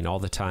 I mean, all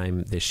the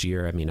time this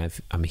year,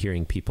 I'm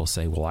hearing people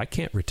say, well, I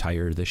can't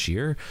retire this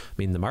year. I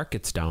mean, the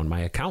market's down. My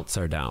accounts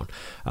are down.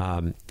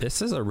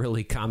 This is a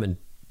really common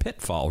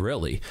pitfall,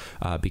 really,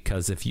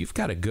 because if you've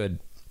got a good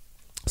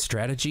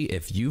strategy,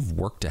 if you've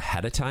worked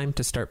ahead of time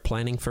to start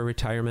planning for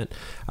retirement,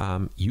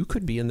 you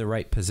could be in the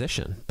right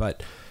position.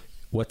 But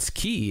what's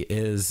key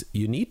is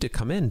you need to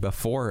come in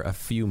before a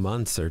few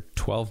months or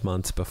 12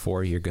 months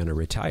before you're going to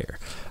retire.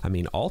 I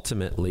mean,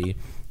 ultimately,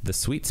 the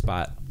sweet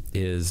spot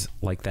is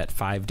like that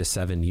 5 to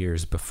 7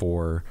 years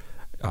before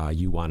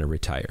you want to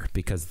retire,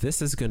 because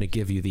this is going to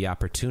give you the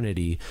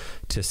opportunity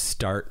to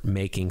start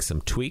making some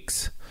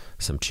tweaks,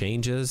 some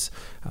changes.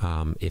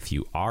 If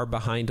you are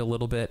behind a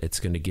little bit,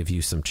 it's going to give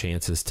you some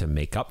chances to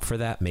make up for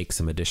that, make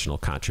some additional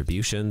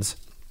contributions.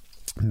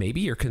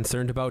 Maybe you're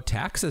concerned about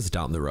taxes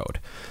down the road.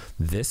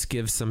 This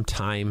gives some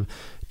time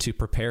to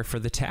prepare for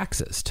the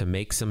taxes, to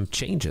make some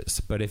changes.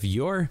 But if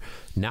you're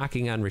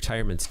knocking on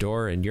retirement's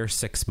door and you're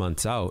 6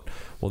 months out,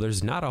 well,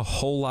 there's not a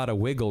whole lot of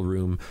wiggle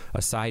room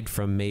aside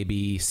from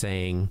maybe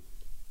saying,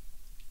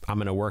 I'm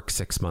going to work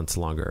 6 months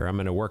longer, or I'm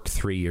going to work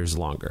 3 years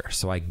longer.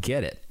 So I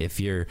get it if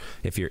you're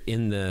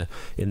in the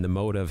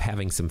mode of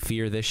having some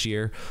fear this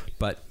year,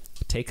 but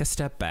take a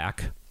step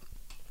back,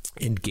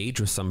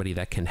 engage with somebody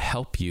that can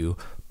help you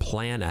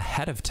plan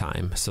ahead of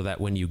time, so that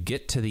when you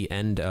get to the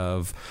end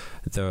of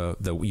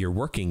your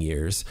working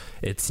years,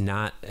 it's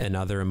not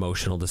another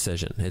emotional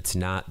decision. It's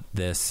not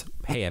this,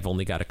 hey, I've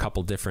only got a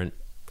couple different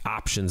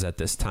options at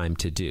this time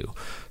to do.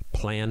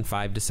 Plan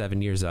 5 to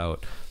 7 years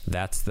out.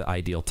 That's the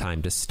ideal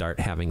time to start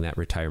having that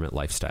retirement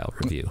lifestyle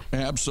review.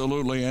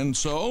 Absolutely. And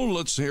so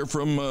let's hear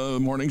from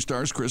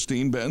Morningstar's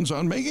Christine Benz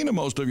on making the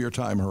most of your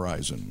time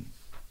horizon.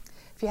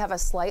 If you have a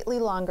slightly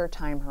longer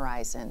time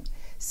horizon,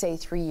 say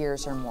 3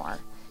 years or more,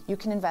 you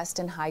can invest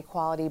in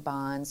high-quality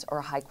bonds or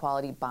a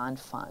high-quality bond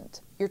fund.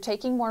 You're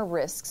taking more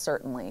risk,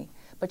 certainly,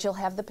 but you'll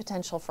have the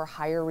potential for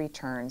higher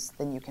returns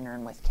than you can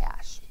earn with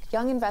cash.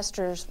 Young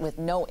investors with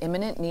no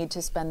imminent need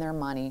to spend their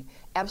money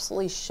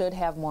absolutely should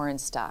have more in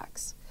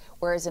stocks,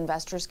 whereas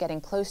investors getting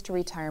close to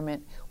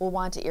retirement will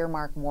want to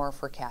earmark more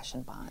for cash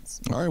and bonds.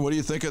 All right, what do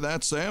you think of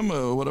that, Sam?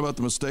 What about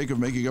the mistake of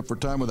making up for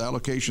time with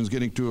allocations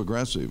getting too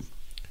aggressive?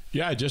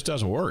 Yeah, it just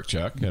doesn't work,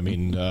 Chuck. I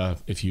mean,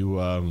 if you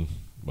want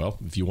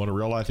a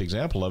real-life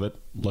example of it,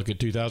 look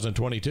at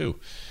 2022.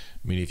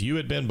 I mean, if you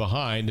had been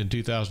behind in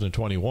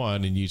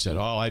 2021 and you said,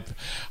 I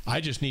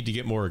just need to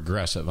get more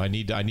aggressive. I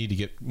need to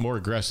get more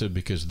aggressive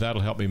because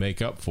that'll help me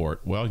make up for it.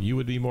 Well, you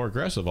would be more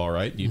aggressive, all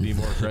right. You'd be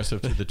more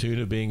aggressive to the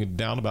tune of being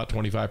down about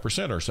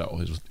 25% or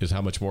so is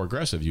how much more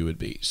aggressive you would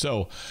be.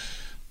 So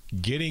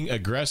getting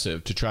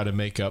aggressive to try to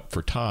make up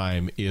for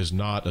time is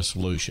not a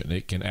solution.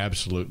 It can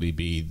absolutely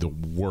be the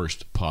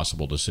worst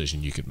possible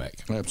decision you could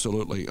make.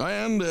 Absolutely.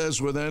 And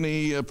as with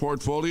any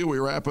portfolio, we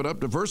wrap it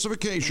up.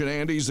 Diversification,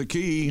 Andy's the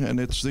key,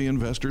 and it's the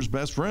investor's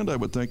best friend, I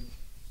would think.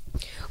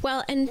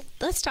 Well, and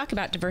let's talk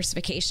about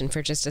diversification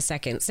for just a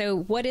second. So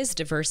what is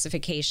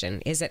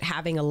diversification? Is it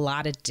having a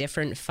lot of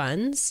different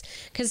funds?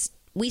 Because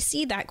we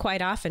see that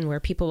quite often where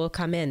people will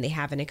come in, they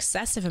have an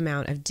excessive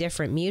amount of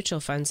different mutual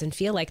funds and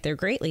feel like they're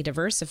greatly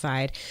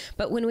diversified.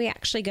 But when we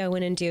actually go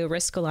in and do a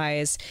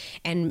Riskalyze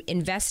and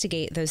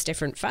investigate those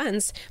different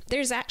funds,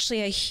 there's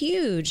actually a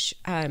huge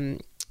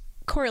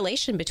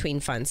correlation between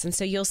funds. And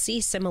so you'll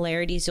see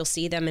similarities, you'll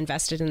see them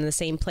invested in the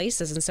same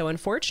places. And so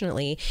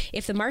unfortunately,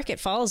 if the market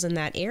falls in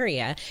that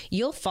area,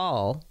 you'll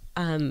fall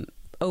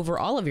over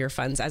all of your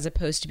funds as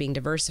opposed to being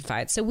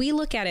diversified. So we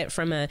look at it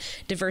from a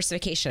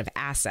diversification of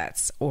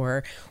assets,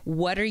 or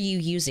what are you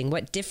using?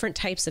 What different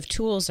types of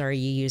tools are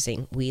you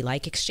using? We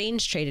like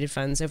exchange traded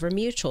funds over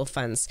mutual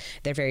funds.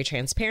 They're very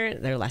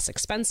transparent. They're less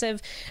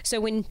expensive.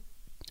 So when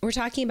we're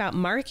talking about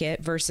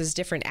market versus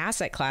different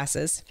asset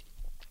classes,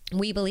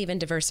 we believe in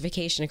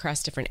diversification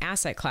across different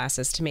asset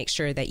classes to make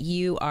sure that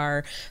you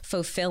are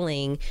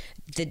fulfilling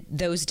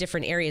those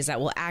different areas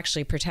that will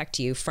actually protect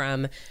you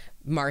from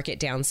market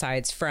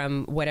downsides,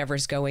 from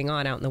whatever's going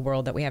on out in the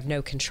world that we have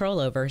no control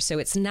over. So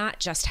it's not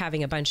just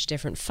having a bunch of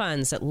different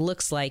funds that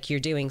looks like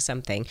you're doing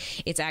something.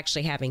 It's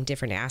actually having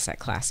different asset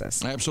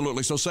classes.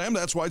 Absolutely. So, Sam,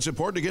 that's why it's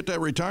important to get that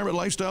retirement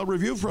lifestyle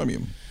review from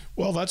you.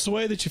 Well, that's the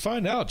way that you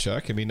find out,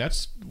 Chuck. I mean,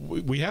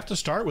 we have to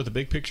start with a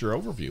big picture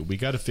overview. We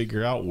got to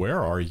figure out,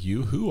 where are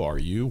you, who are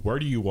you, where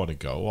do you want to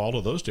go, all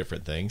of those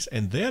different things.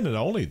 And then and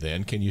only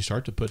then can you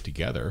start to put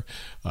together,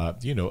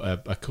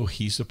 a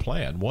cohesive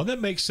plan, one that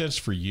makes sense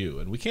for you.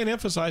 And we can't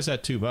emphasize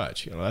that too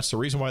much. That's the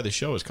reason why the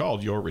show is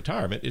called Your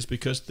Retirement, is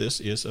because this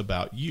is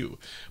about you.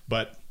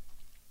 But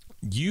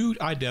you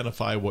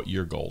identify what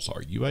your goals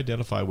are. You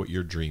identify what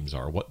your dreams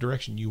are, what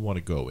direction you want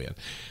to go in.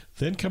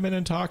 Then come in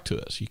and talk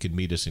to us. You can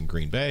meet us in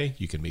Green Bay.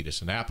 You can meet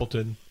us in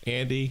Appleton,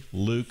 Andy,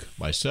 Luke,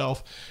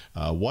 myself,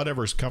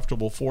 whatever's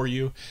comfortable for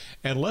you.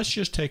 And let's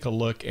just take a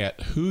look at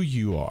who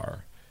you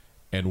are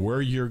and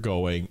where you're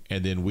going,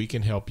 and then we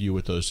can help you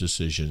with those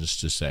decisions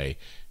to say,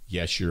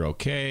 yes, you're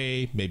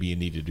okay. Maybe you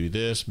need to do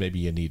this. Maybe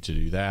you need to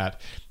do that.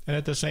 And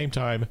at the same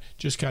time,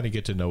 just kind of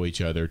get to know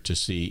each other to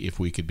see if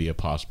we could be a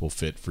possible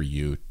fit for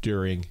you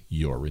during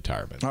your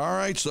retirement. All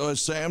right. So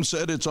as Sam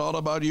said, it's all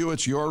about you.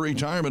 It's your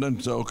retirement.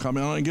 And so come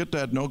on and get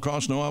that no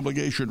cost, no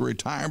obligation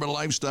retirement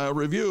lifestyle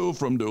review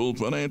from Dual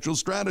Financial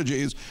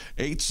Strategies.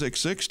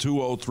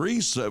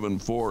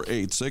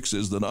 866-203-7486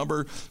 is the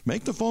number.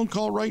 Make the phone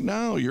call right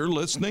now. You're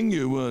listening.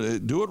 You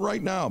do it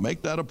right now.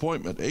 Make that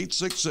appointment.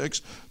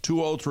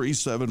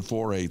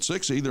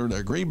 866-203-7486, either in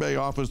their Green Bay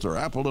office, their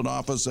Appleton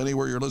office,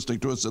 anywhere you're listening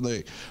to us in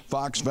the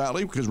Fox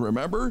Valley, because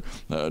remember,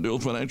 Dual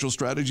Financial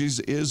Strategies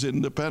is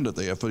independent.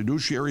 They have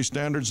fiduciary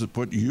standards that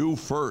put you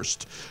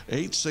first.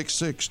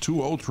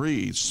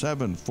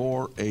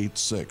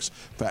 866-203-7486.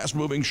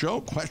 Fast-moving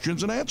show.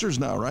 Questions and answers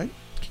now, right?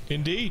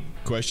 Indeed.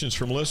 Questions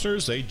from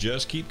listeners, they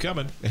just keep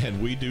coming,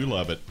 and we do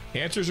love it.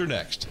 Answers are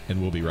next,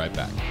 and we'll be right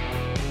back.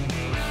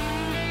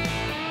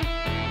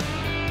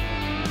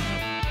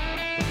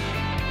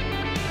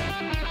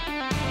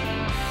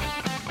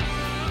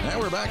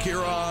 We're back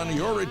here on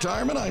Your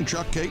Retirement. I'm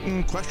Chuck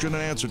Caton. Question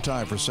and answer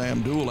time for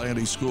Sam Duell,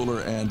 Andy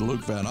Schooler, and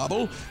Luke Van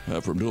Obel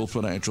from Dual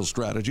Financial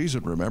Strategies.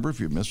 And remember, if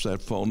you missed that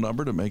phone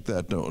number to make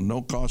that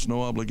no cost,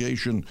 no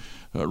obligation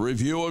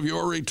review of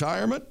your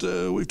retirement,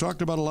 we've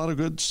talked about a lot of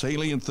good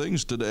salient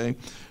things today.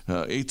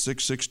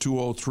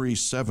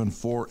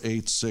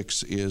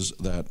 866-203-7486 is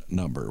that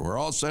number. We're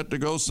all set to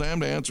go, Sam,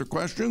 to answer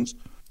questions.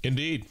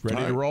 Indeed.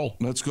 Ready to roll.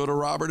 Let's go to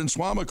Robert in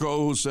Swamico,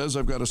 who says,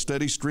 I've got a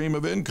steady stream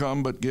of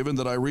income, but given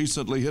that I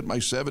recently hit my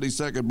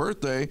 72nd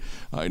birthday,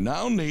 I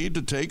now need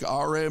to take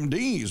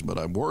RMDs, but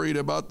I'm worried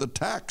about the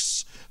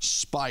tax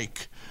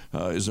spike.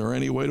 Is there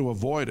any way to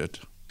avoid it?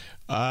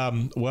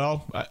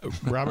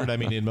 Robert, I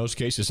mean, in most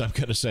cases, I'm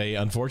going to say,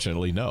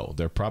 unfortunately, no,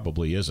 there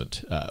probably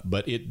isn't.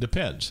 But it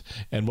depends.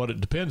 And what it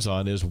depends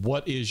on is,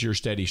 what is your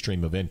steady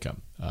stream of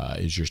income?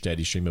 Is your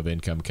steady stream of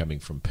income coming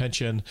from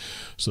pension,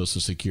 Social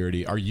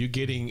Security? Are you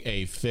getting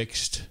a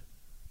fixed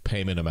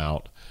payment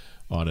amount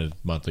on a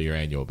monthly or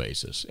annual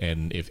basis?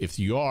 And if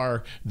you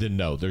are, then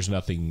no, there's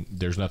nothing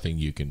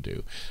you can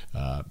do.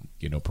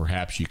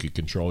 Perhaps you could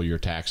control your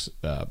tax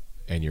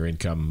and your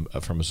income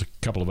from a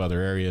couple of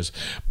other areas.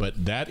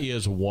 But that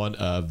is one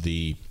of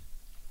the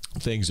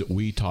things that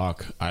we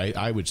talk,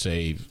 I would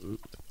say,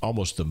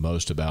 almost the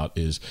most about,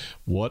 is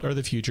what are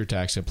the future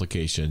tax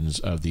implications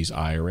of these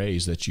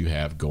IRAs that you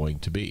have going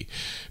to be?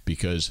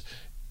 Because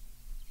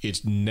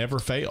it never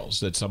fails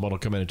that someone will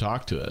come in and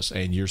talk to us,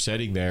 and you're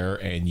sitting there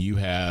and you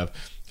have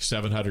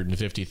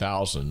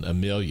 $750,000, $1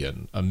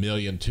 million, $1.2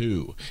 million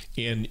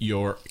in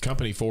your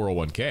company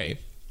 401k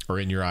or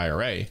in your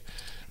IRA.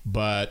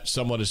 But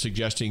someone is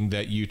suggesting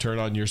that you turn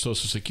on your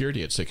Social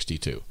Security at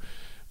 62.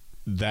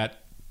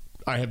 That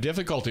I have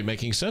difficulty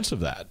making sense of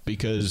that,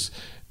 because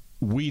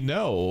we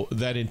know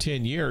that in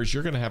 10 years,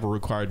 you're going to have a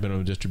required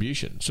minimum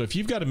distribution. So if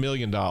you've got $1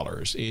 million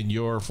in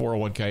your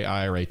 401k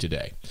IRA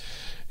today,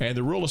 and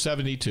the rule of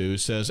 72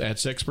 says at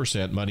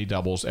 6%, money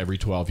doubles every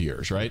 12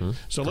 years, right? Mm-hmm.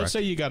 So let's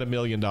say you got $1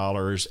 million,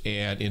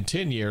 and in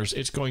 10 years,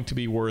 it's going to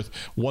be worth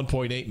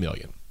 $1.8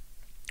 million.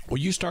 Well,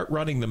 you start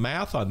running the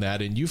math on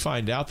that, and you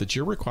find out that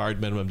your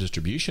required minimum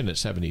distribution at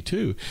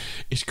 72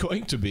 is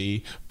going to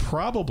be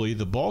probably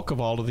the bulk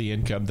of all of the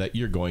income that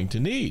you're going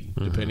to need,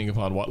 depending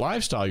upon what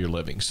lifestyle you're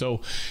living.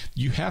 So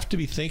you have to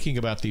be thinking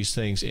about these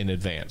things in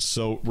advance.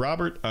 So,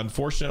 Robert,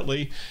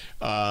 unfortunately,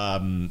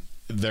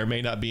 there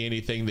may not be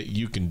anything that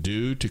you can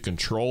do to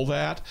control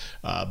that.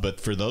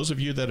 But for those of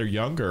you that are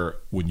younger,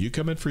 when you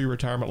come in for your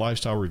retirement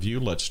lifestyle review,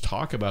 let's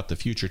talk about the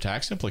future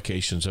tax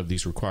implications of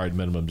these required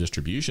minimum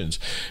distributions,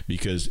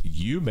 because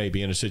you may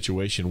be in a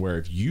situation where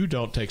if you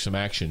don't take some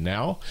action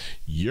now,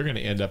 you're going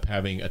to end up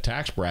having a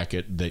tax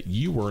bracket that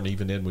you weren't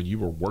even in when you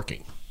were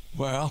working.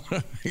 Well,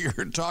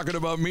 you're talking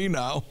about me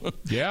now.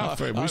 Yeah,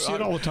 we see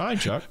it all the time,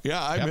 Chuck. Yeah,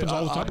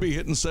 I'll be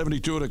hitting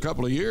 72 in a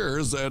couple of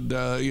years, and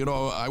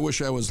I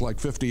wish I was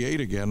like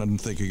 58 again and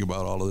thinking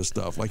about all of this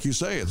stuff. Like you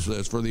say,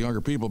 it's for the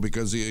younger people,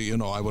 because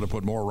I would have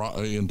put more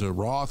into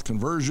Roth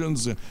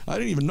conversions. I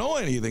didn't even know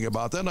anything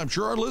about that, and I'm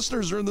sure our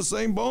listeners are in the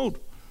same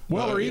boat.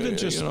 Well, or even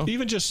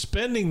just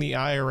spending the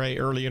IRA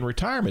early in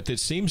retirement. It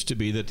seems to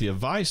be that the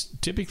advice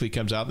typically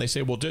comes out and they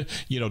say, well,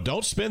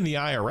 don't spend the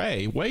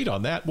IRA. Wait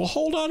on that. Well,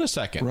 hold on a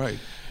second. Right.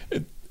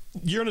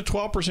 You're in a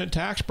 12%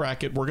 tax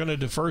bracket. We're going to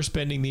defer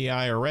spending the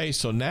IRA.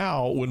 So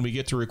now when we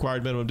get to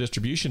required minimum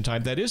distribution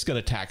time, that is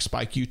going to tax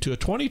spike you to a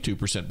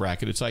 22%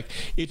 bracket.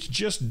 It's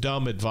just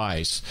dumb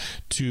advice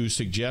to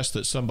suggest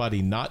that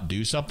somebody not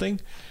do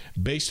something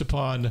based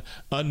upon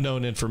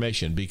unknown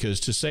information, because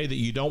to say that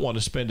you don't want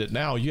to spend it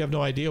now, you have no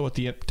idea what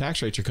the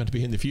tax rates are going to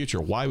be in the future.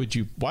 Why would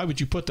you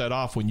put that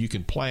off when you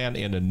can plan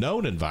in a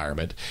known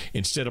environment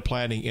instead of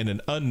planning in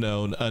an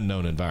unknown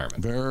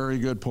environment? Very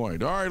good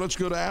point. All right, let's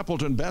go to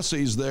Appleton.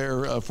 Bessie's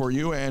there for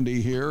you,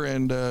 Andy, here,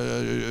 and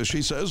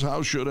she says,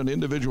 how should an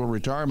individual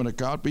retirement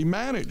account be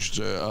managed?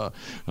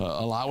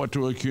 Allow it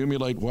to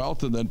accumulate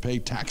wealth and then pay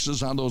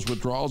taxes on those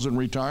withdrawals in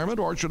retirement,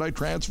 or should I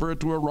transfer it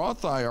to a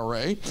Roth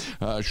IRA?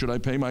 Should I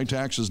pay my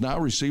taxes now,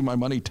 receive my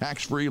money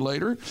tax-free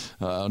later?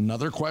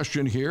 Another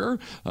question here,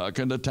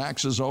 can the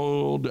taxes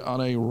owed on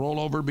a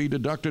rollover be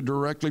deducted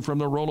directly from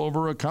the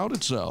rollover account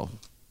itself?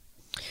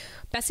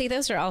 Bessie,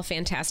 those are all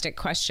fantastic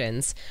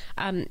questions.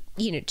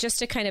 Just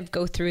to kind of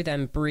go through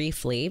them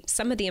briefly,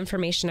 some of the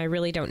information I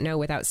really don't know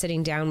without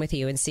sitting down with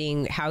you and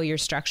seeing how you're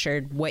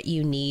structured, what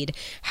you need,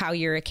 how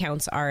your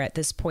accounts are at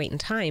this point in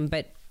time.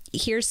 But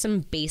here's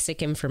some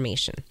basic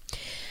information.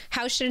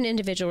 How should an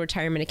individual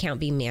retirement account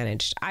be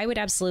managed? I would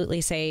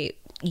absolutely say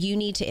you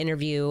need to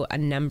interview a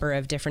number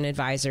of different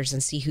advisors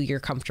and see who you're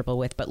comfortable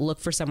with, but look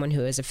for someone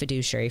who is a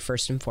fiduciary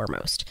first and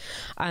foremost.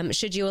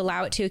 Should you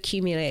allow it to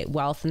accumulate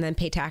wealth and then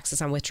pay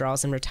taxes on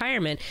withdrawals in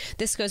retirement?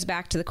 This goes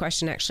back to the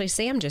question actually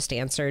Sam just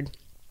answered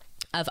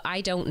of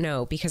I don't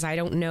know, because I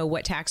don't know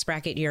what tax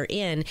bracket you're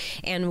in,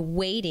 and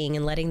waiting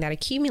and letting that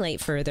accumulate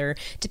further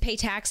to pay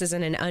taxes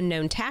in an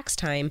unknown tax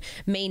time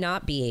may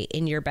not be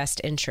in your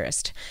best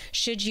interest.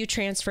 Should you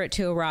transfer it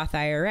to a Roth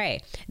IRA?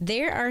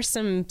 There are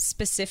some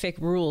specific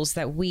rules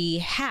that we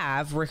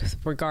have with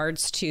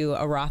regards to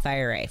a Roth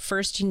IRA.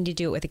 First, you need to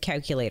do it with a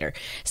calculator.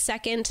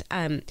 Second,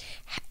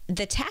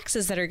 the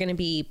taxes that are going to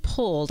be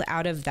pulled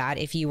out of that,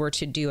 if you were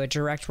to do a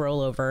direct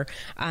rollover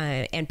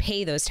and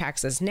pay those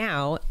taxes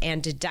now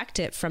and deduct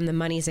it from the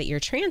monies that you're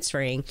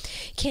transferring,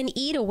 can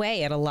eat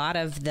away at a lot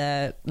of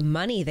the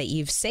money that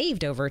you've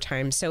saved over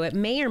time. So it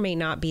may or may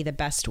not be the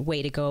best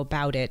way to go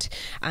about it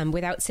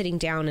without sitting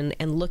down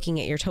and looking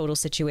at your total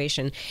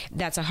situation.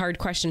 That's a hard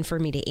question for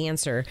me to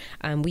answer.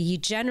 We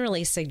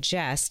generally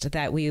suggest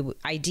that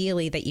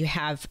ideally that you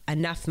have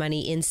enough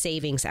money in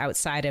savings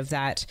outside of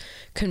that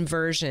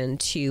conversion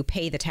to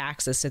pay the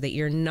taxes so that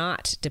you're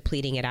not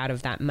depleting it out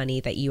of that money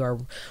that you are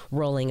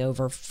rolling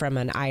over from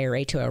an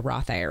IRA to a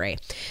Roth IRA.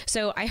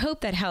 So I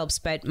hope that helps,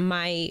 but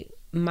my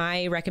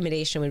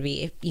recommendation would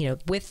be,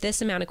 with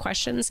this amount of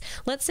questions,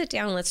 let's sit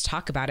down and let's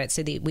talk about it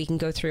so that we can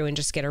go through and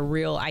just get a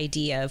real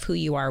idea of who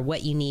you are,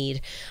 what you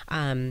need,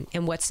 and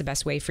what's the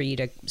best way for you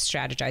to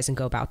strategize and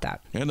go about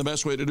that. And the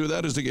best way to do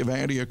that is to give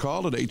Andy a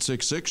call at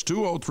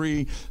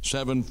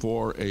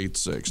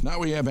 866-203-7486. Now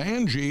we have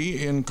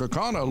Angie in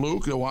Kaukauna,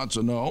 Luke, who wants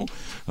to know,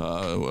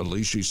 at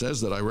least she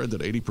says that I read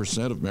that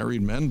 80% of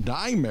married men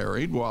die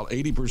married, while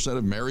 80%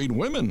 of married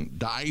women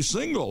die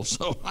single.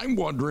 So I'm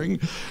wondering,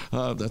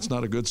 that's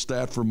not a good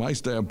stat from my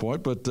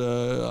standpoint, but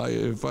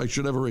if I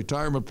should have a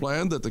retirement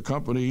plan that the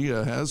company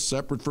has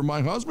separate from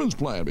my husband's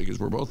plan, because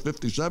we're both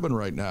 57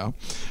 right now.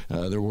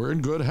 We're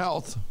in good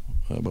health,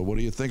 but what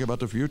do you think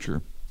about the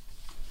future?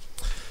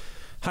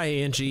 Hi,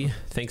 Angie.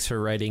 Thanks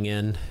for writing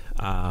in.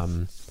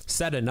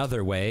 Said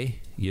another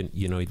way,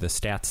 you know, the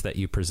stats that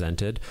you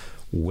presented,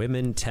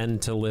 women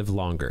tend to live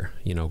longer.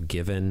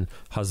 Given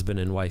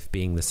husband and wife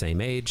being the same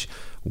age,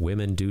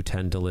 women do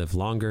tend to live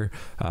longer.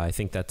 I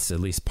think that's at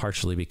least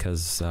partially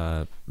because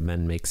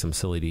men make some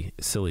silly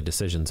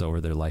decisions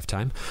over their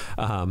lifetime.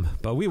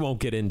 But we won't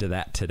get into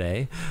that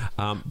today.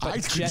 But I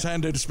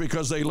contend it's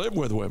because they live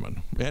with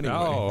women. Anyway,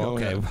 oh,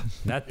 okay.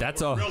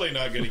 That's all. Really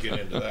not going to get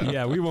into that.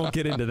 Yeah, we won't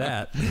get into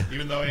that.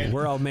 Even though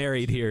we're all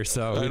married here,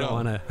 so I don't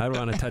want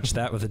to touch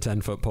that with a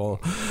 10-foot pole.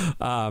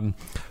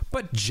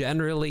 But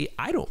generally,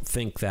 I don't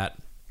think that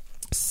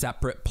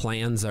separate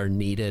plans are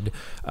needed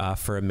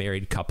for a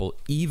married couple,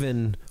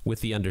 even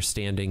with the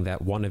understanding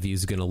that one of you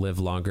is going to live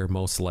longer,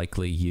 most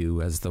likely you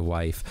as the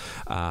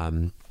wife.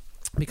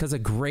 Because a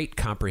great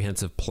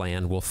comprehensive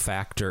plan will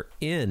factor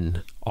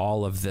in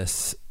all of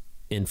this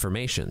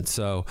information.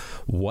 So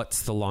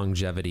what's the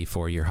longevity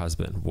for your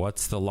husband?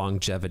 What's the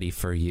longevity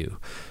for you?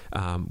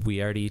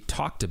 We already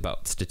talked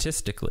about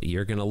statistically,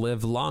 you're going to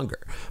live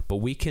longer, but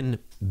we can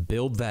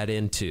build that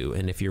into,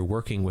 and if you're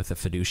working with a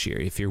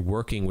fiduciary, if you're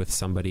working with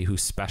somebody who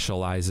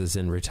specializes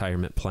in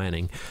retirement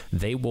planning,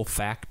 they will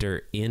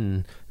factor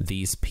in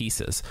these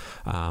pieces.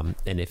 And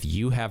if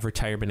you have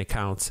retirement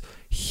accounts,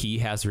 he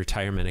has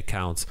retirement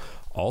accounts,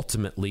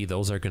 ultimately,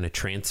 those are going to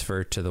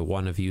transfer to the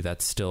one of you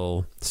that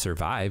still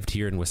survived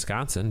here in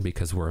Wisconsin,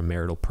 because we're a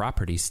marital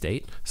property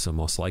state. So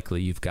most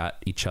likely you've got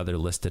each other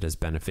listed as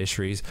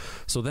beneficiaries.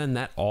 So then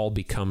that all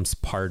becomes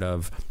part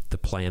of the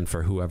plan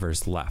for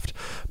whoever's left.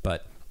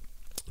 But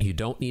you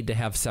don't need to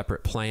have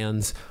separate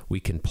plans.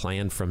 We can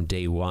plan from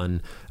day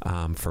one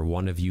for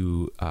one of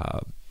you,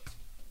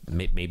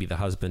 maybe the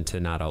husband, to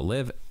not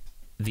outlive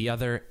the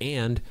other,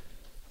 and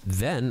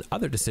then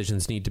other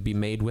decisions need to be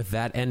made with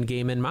that end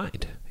game in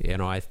mind.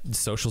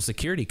 Social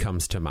Security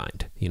comes to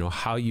mind.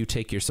 How you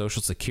take your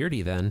Social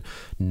Security then,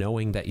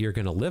 knowing that you're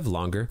going to live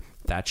longer,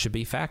 that should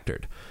be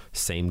factored.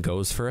 Same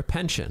goes for a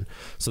pension.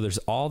 So there's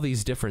all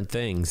these different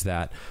things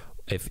that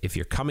if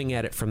you're coming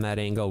at it from that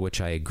angle, which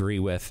I agree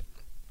with,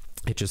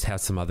 it just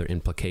has some other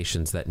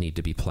implications that need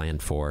to be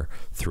planned for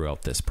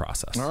throughout this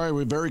process. All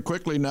right, very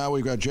quickly now,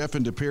 we've got Jeff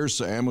in De Pere,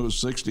 Sam, who's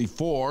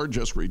 64,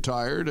 just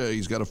retired.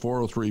 He's got a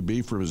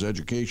 403B from his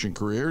education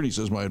career, and he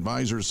says, my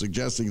advisor is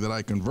suggesting that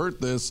I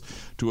convert this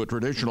to a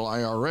traditional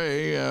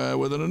IRA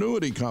with an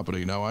annuity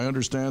company. Now, I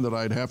understand that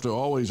I'd have to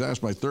always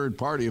ask my third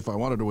party if I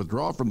wanted to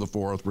withdraw from the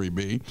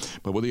 403B,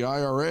 but with the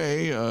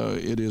IRA,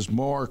 it is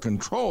more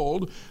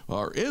controlled,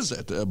 or is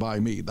it, by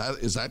me?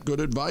 Is that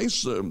good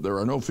advice? There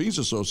are no fees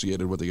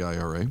associated with the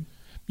IRA.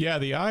 Yeah,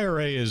 the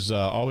IRA is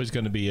always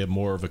going to be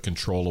more of a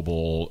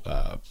controllable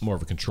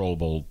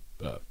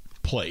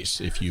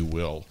place, if you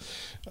will.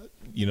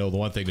 The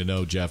one thing to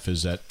know, Jeff,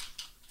 is that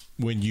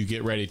when you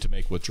get ready to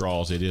make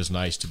withdrawals, it is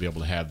nice to be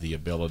able to have the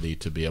ability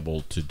to be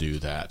able to do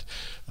that.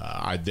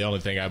 The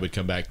only thing I would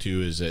come back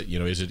to is that,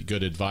 is it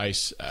good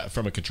advice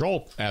from a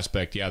control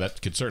aspect? Yeah,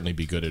 that could certainly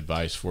be good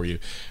advice for you.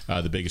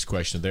 The biggest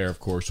question there, of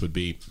course, would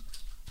be,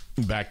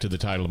 back to the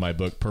title of my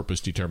book, Purpose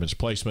Determines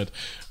Placement.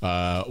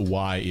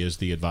 Why is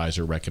the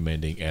advisor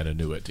recommending an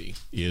annuity?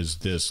 Is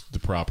this the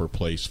proper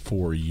place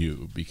for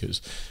you?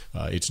 Because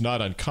it's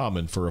not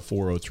uncommon for a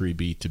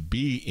 403B to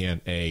be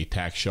in a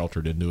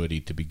tax-sheltered annuity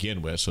to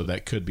begin with, so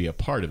that could be a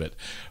part of it.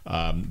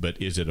 But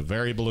is it a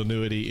variable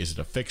annuity? Is it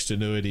a fixed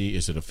annuity?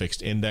 Is it a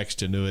fixed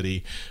indexed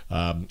annuity?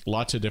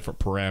 Lots of different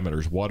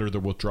parameters. What are the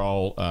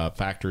withdrawal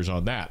factors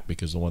on that?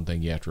 Because the one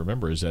thing you have to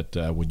remember is that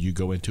when you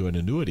go into an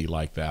annuity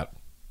like that,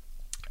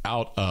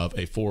 out of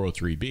a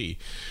 403B.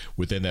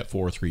 Within that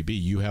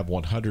 403B, you have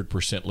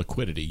 100%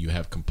 liquidity. You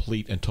have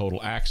complete and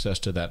total access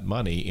to that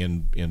money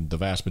in the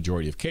vast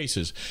majority of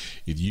cases.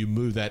 If you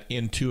move that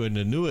into an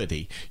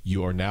annuity,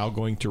 you are now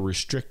going to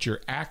restrict your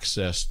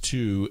access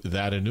to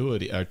that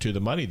annuity or to the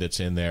money that's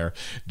in there,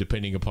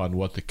 depending upon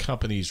what the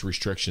company's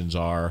restrictions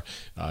are.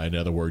 In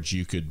other words,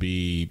 you could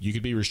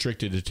be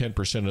restricted to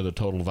 10% of the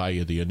total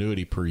value of the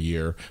annuity per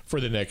year for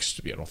the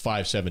next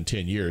 5, 7,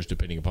 10 years,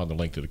 depending upon the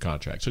length of the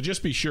contract. So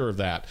just be sure of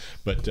that.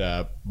 But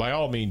by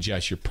all means,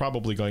 yes, you're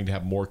probably going to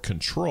have more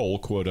control,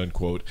 quote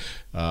unquote,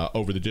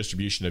 over the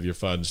distribution of your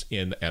funds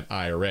in an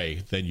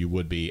IRA than you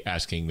would be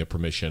asking the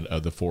permission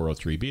of the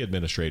 403B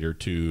administrator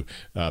to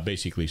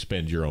basically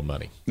spend your own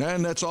money.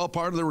 And that's all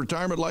part of the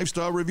retirement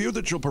lifestyle review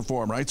that you'll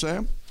perform, right,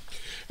 Sam?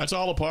 That's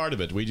all a part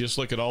of it. We just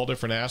look at all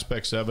different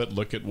aspects of it,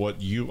 look at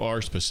what you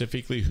are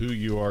specifically, who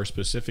you are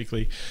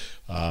specifically.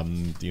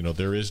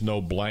 There is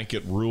no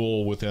blanket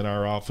rule within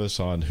our office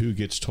on who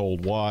gets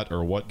told what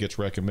or what gets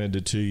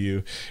recommended to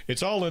you.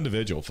 It's all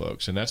individual,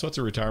 folks. And that's what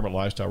the retirement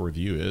lifestyle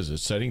review is.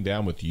 It's sitting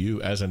down with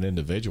you as an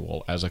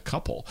individual, as a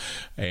couple,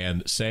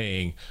 and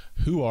saying,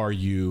 who are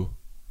you?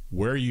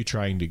 Where are you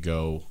trying to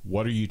go?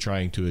 What are you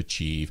trying to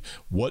achieve?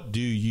 What do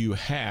you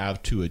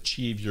have to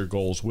achieve your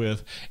goals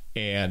with?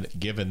 And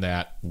given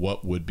that,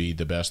 what would be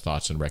the best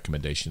thoughts and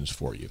recommendations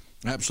for you?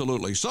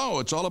 Absolutely. So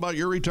it's all about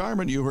your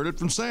retirement. You heard it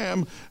from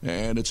Sam,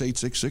 and it's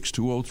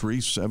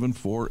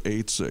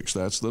 866-203-7486.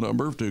 That's the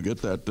number to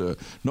get that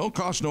no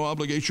cost, no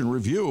obligation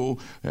review,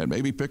 and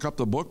maybe pick up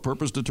the book,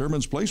 Purpose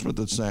Determines Placement,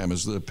 that Sam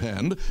has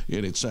penned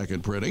in its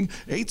second printing.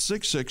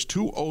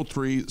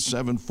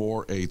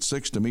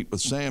 866-203-7486 to meet with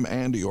Sam,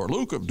 Andy, or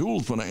Luke of Dual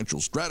Financial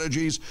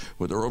Strategies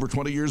with their over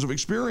 20 years of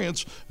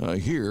experience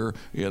here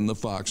in the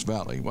Fox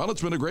Valley. Well,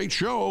 it's been a great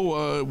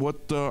show.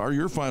 What are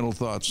your final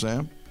thoughts,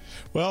 Sam?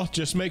 Well,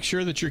 just make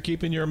sure that you're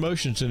keeping your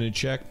emotions in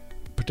check,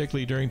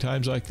 particularly during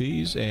times like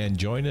these, and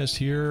join us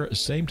here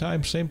same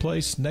time, same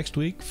place next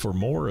week for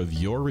more of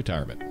Your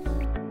Retirement.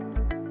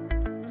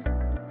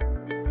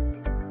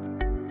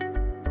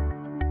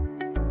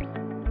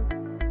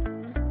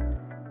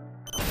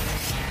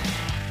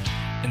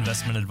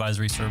 Investment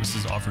advisory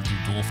services offered through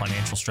Dual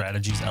Financial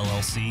Strategies,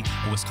 LLC,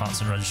 a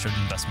Wisconsin-registered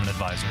investment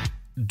advisor.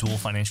 Dual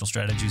Financial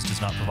Strategies does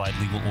not provide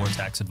legal or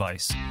tax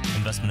advice.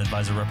 Investment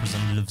advisor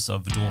representatives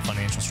of Dual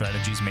Financial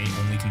Strategies may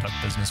only conduct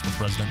business with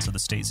residents of the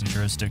states and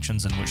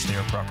jurisdictions in which they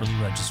are properly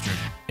registered.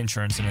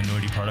 Insurance and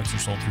annuity products are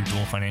sold through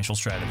Dual Financial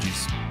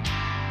Strategies.